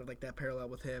there's kind of like that parallel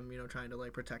with him, trying to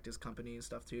like protect his company and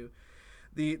stuff too.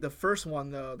 The first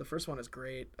one is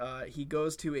great. He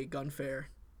goes to a gun fair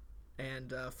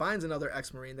and finds another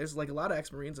ex-Marine. There's like a lot of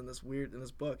ex-Marines in this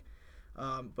book,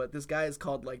 but this guy is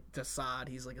called like Desaad.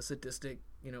 He's like a sadistic,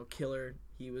 killer.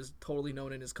 He was totally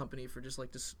known in his company for just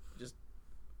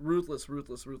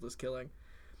ruthless killing.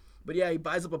 But yeah, he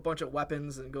buys up a bunch of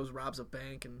weapons and goes robs a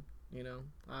bank, and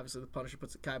obviously the Punisher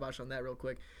puts a kibosh on that real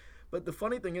quick. But the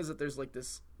funny thing is that there's like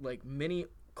this like mini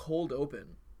cold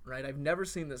open, right? I've never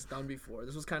seen this done before.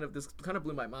 This kind of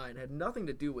blew my mind. It had nothing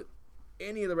to do with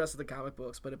any of the rest of the comic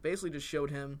books, but it basically just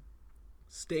showed him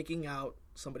staking out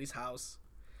somebody's house,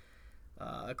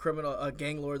 a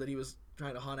gang lord that he was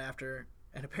trying to hunt after,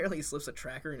 and apparently he slips a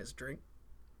tracker in his drink,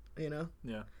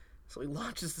 Yeah. So he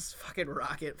launches this fucking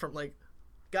rocket from like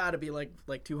gotta be like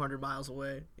 200 miles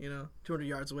away, 200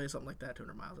 yards away, something like that.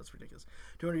 200 miles, that's ridiculous.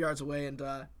 200 yards away, and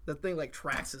the thing like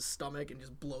tracks his stomach and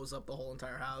just blows up the whole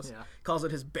entire house. Yeah. Calls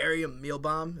it his barium meal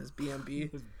bomb, his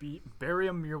BMB.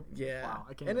 Barium meal. Yeah. Wow,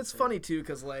 I can't. And it's funny too,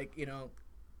 because like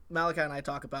Malachi and I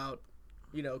talk about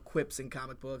quips in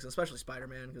comic books, especially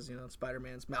Spider-Man, because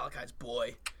Spider-Man's Malachi's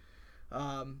boy.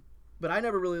 But I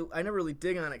never really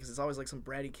dig on it because it's always like some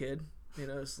bratty kid.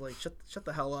 It's like shut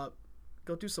the hell up,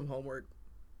 go do some homework.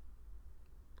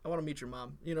 I want to meet your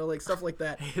mom. Like stuff like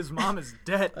that. His mom is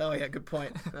dead. Oh yeah, good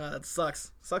point. That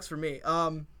sucks. Sucks for me.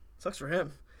 Sucks for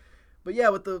him. But yeah,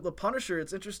 with the Punisher,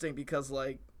 it's interesting because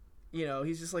like,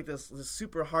 he's just like this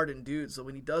super hardened dude. So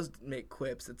when he does make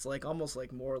quips, it's like almost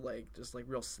like more like just like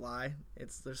real sly.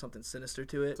 There's something sinister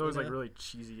to it. It's always like really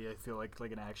cheesy. I feel like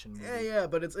an action movie. Yeah,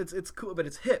 but it's cool. But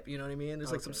it's hip. You know what I mean?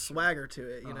 There's like some swagger to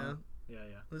it. Yeah.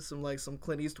 There's some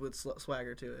Clint Eastwood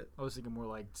swagger to it. I was thinking more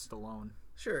like Stallone.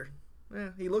 Sure.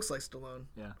 Yeah, he looks like Stallone.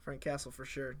 Yeah. Frank Castle for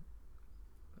sure.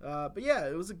 But yeah,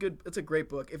 it's a great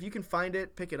book. If you can find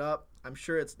it, pick it up. I'm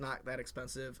sure it's not that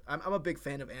expensive. I'm a big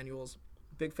fan of annuals,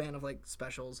 big fan of like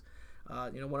specials.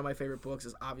 One of my favorite books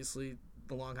is obviously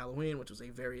The Long Halloween, which was a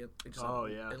very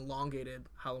elongated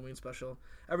Halloween special.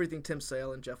 Everything Tim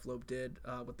Sale and Jeff Loeb did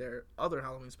with their other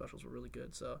Halloween specials were really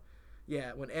good. So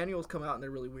yeah, when annuals come out and they're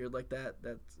really weird like that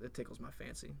it tickles my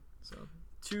fancy. So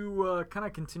to kind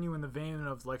of continue in the vein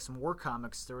of like some war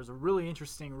comics, there was a really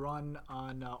interesting run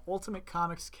on Ultimate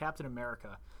Comics Captain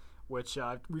America, which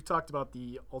we've talked about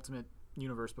the Ultimate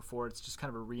Universe before. It's just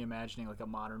kind of a reimagining, like a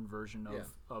modern version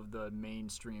of the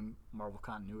mainstream Marvel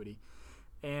continuity.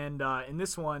 And in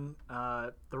this one,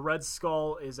 the Red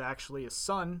Skull is actually a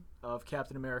son of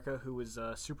Captain America, who was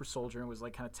a super soldier and was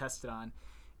like kind of tested on.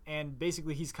 And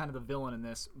basically, he's kind of the villain in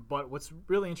this. But what's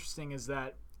really interesting is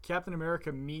that Captain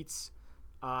America meets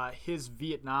his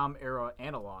Vietnam era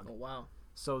analog. Oh wow!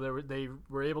 So they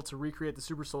were able to recreate the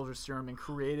super soldier serum and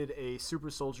created a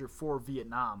super soldier for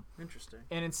Vietnam. Interesting.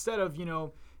 And instead of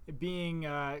being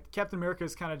Captain America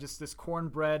is kind of just this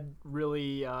cornbread,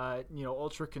 really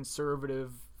ultra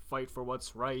conservative, fight for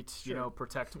what's right,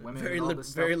 protect women, Very and all this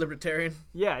stuff. very libertarian.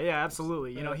 Yeah,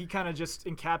 absolutely. He kind of just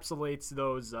encapsulates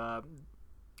those, I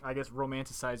guess,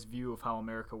 romanticized view of how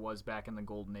America was back in the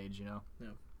Golden Age. Yeah.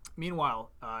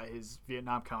 Meanwhile, his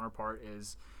Vietnam counterpart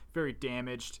is very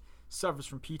damaged, suffers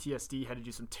from PTSD, had to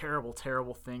do some terrible,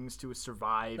 terrible things to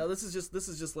survive. Now this is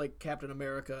just like Captain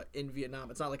America in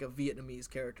Vietnam. It's not like a Vietnamese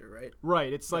character, right?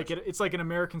 Right. It's like an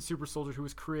American super soldier who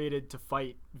was created to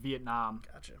fight Vietnam.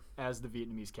 Gotcha. As the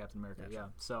Vietnamese Captain America. Gotcha. Yeah.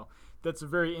 So that's a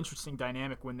very interesting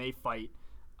dynamic when they fight.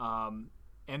 And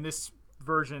this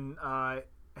version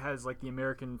has like the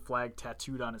American flag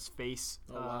tattooed on his face,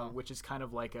 which is kind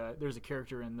of like there's a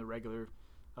character in the regular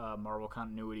Marvel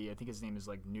continuity. I think his name is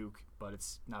like Nuke, but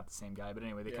it's not the same guy. But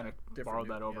anyway, they kind of borrowed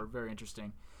that over. Very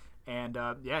interesting. And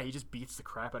he just beats the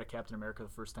crap out of Captain America the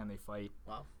first time they fight.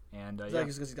 Wow. And is that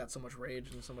because he's got so much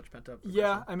rage and so much pent up?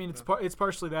 Yeah, I mean it's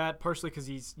partially that, partially because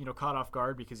he's caught off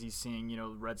guard because he's seeing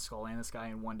Red Skull and this guy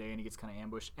in one day and he gets kind of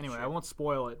ambushed. Anyway, I won't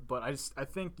spoil it, but I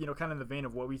think kind of in the vein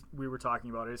of what we were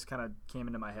talking about, it just kind of came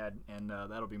into my head, and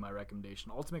that'll be my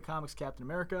recommendation. Ultimate Comics Captain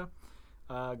America,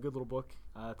 good little book.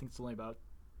 I think it's only about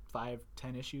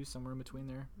 5-10 issues, somewhere in between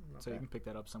there, so you can pick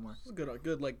that up somewhere. It's a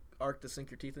good like arc to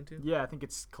sink your teeth into. Yeah, I think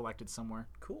it's collected somewhere.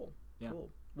 Cool. Yeah. Cool.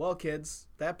 Well, kids,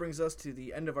 that brings us to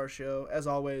the end of our show. As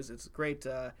always, it's great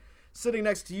sitting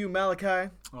next to you, Malachi.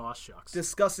 Oh, shucks.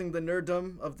 Discussing the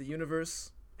nerddom of the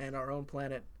universe and our own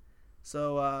planet.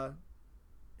 So,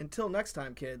 until next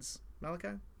time, kids.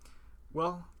 Malachi?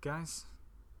 Well, guys,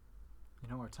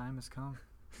 our time has come.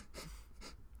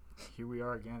 Here we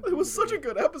are again. It was such a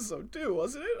good episode, too,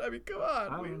 wasn't it? I mean, come on.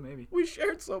 I don't know, maybe. We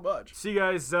shared so much. See you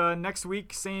guys next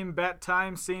week. Same bat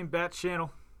time, same bat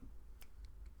channel.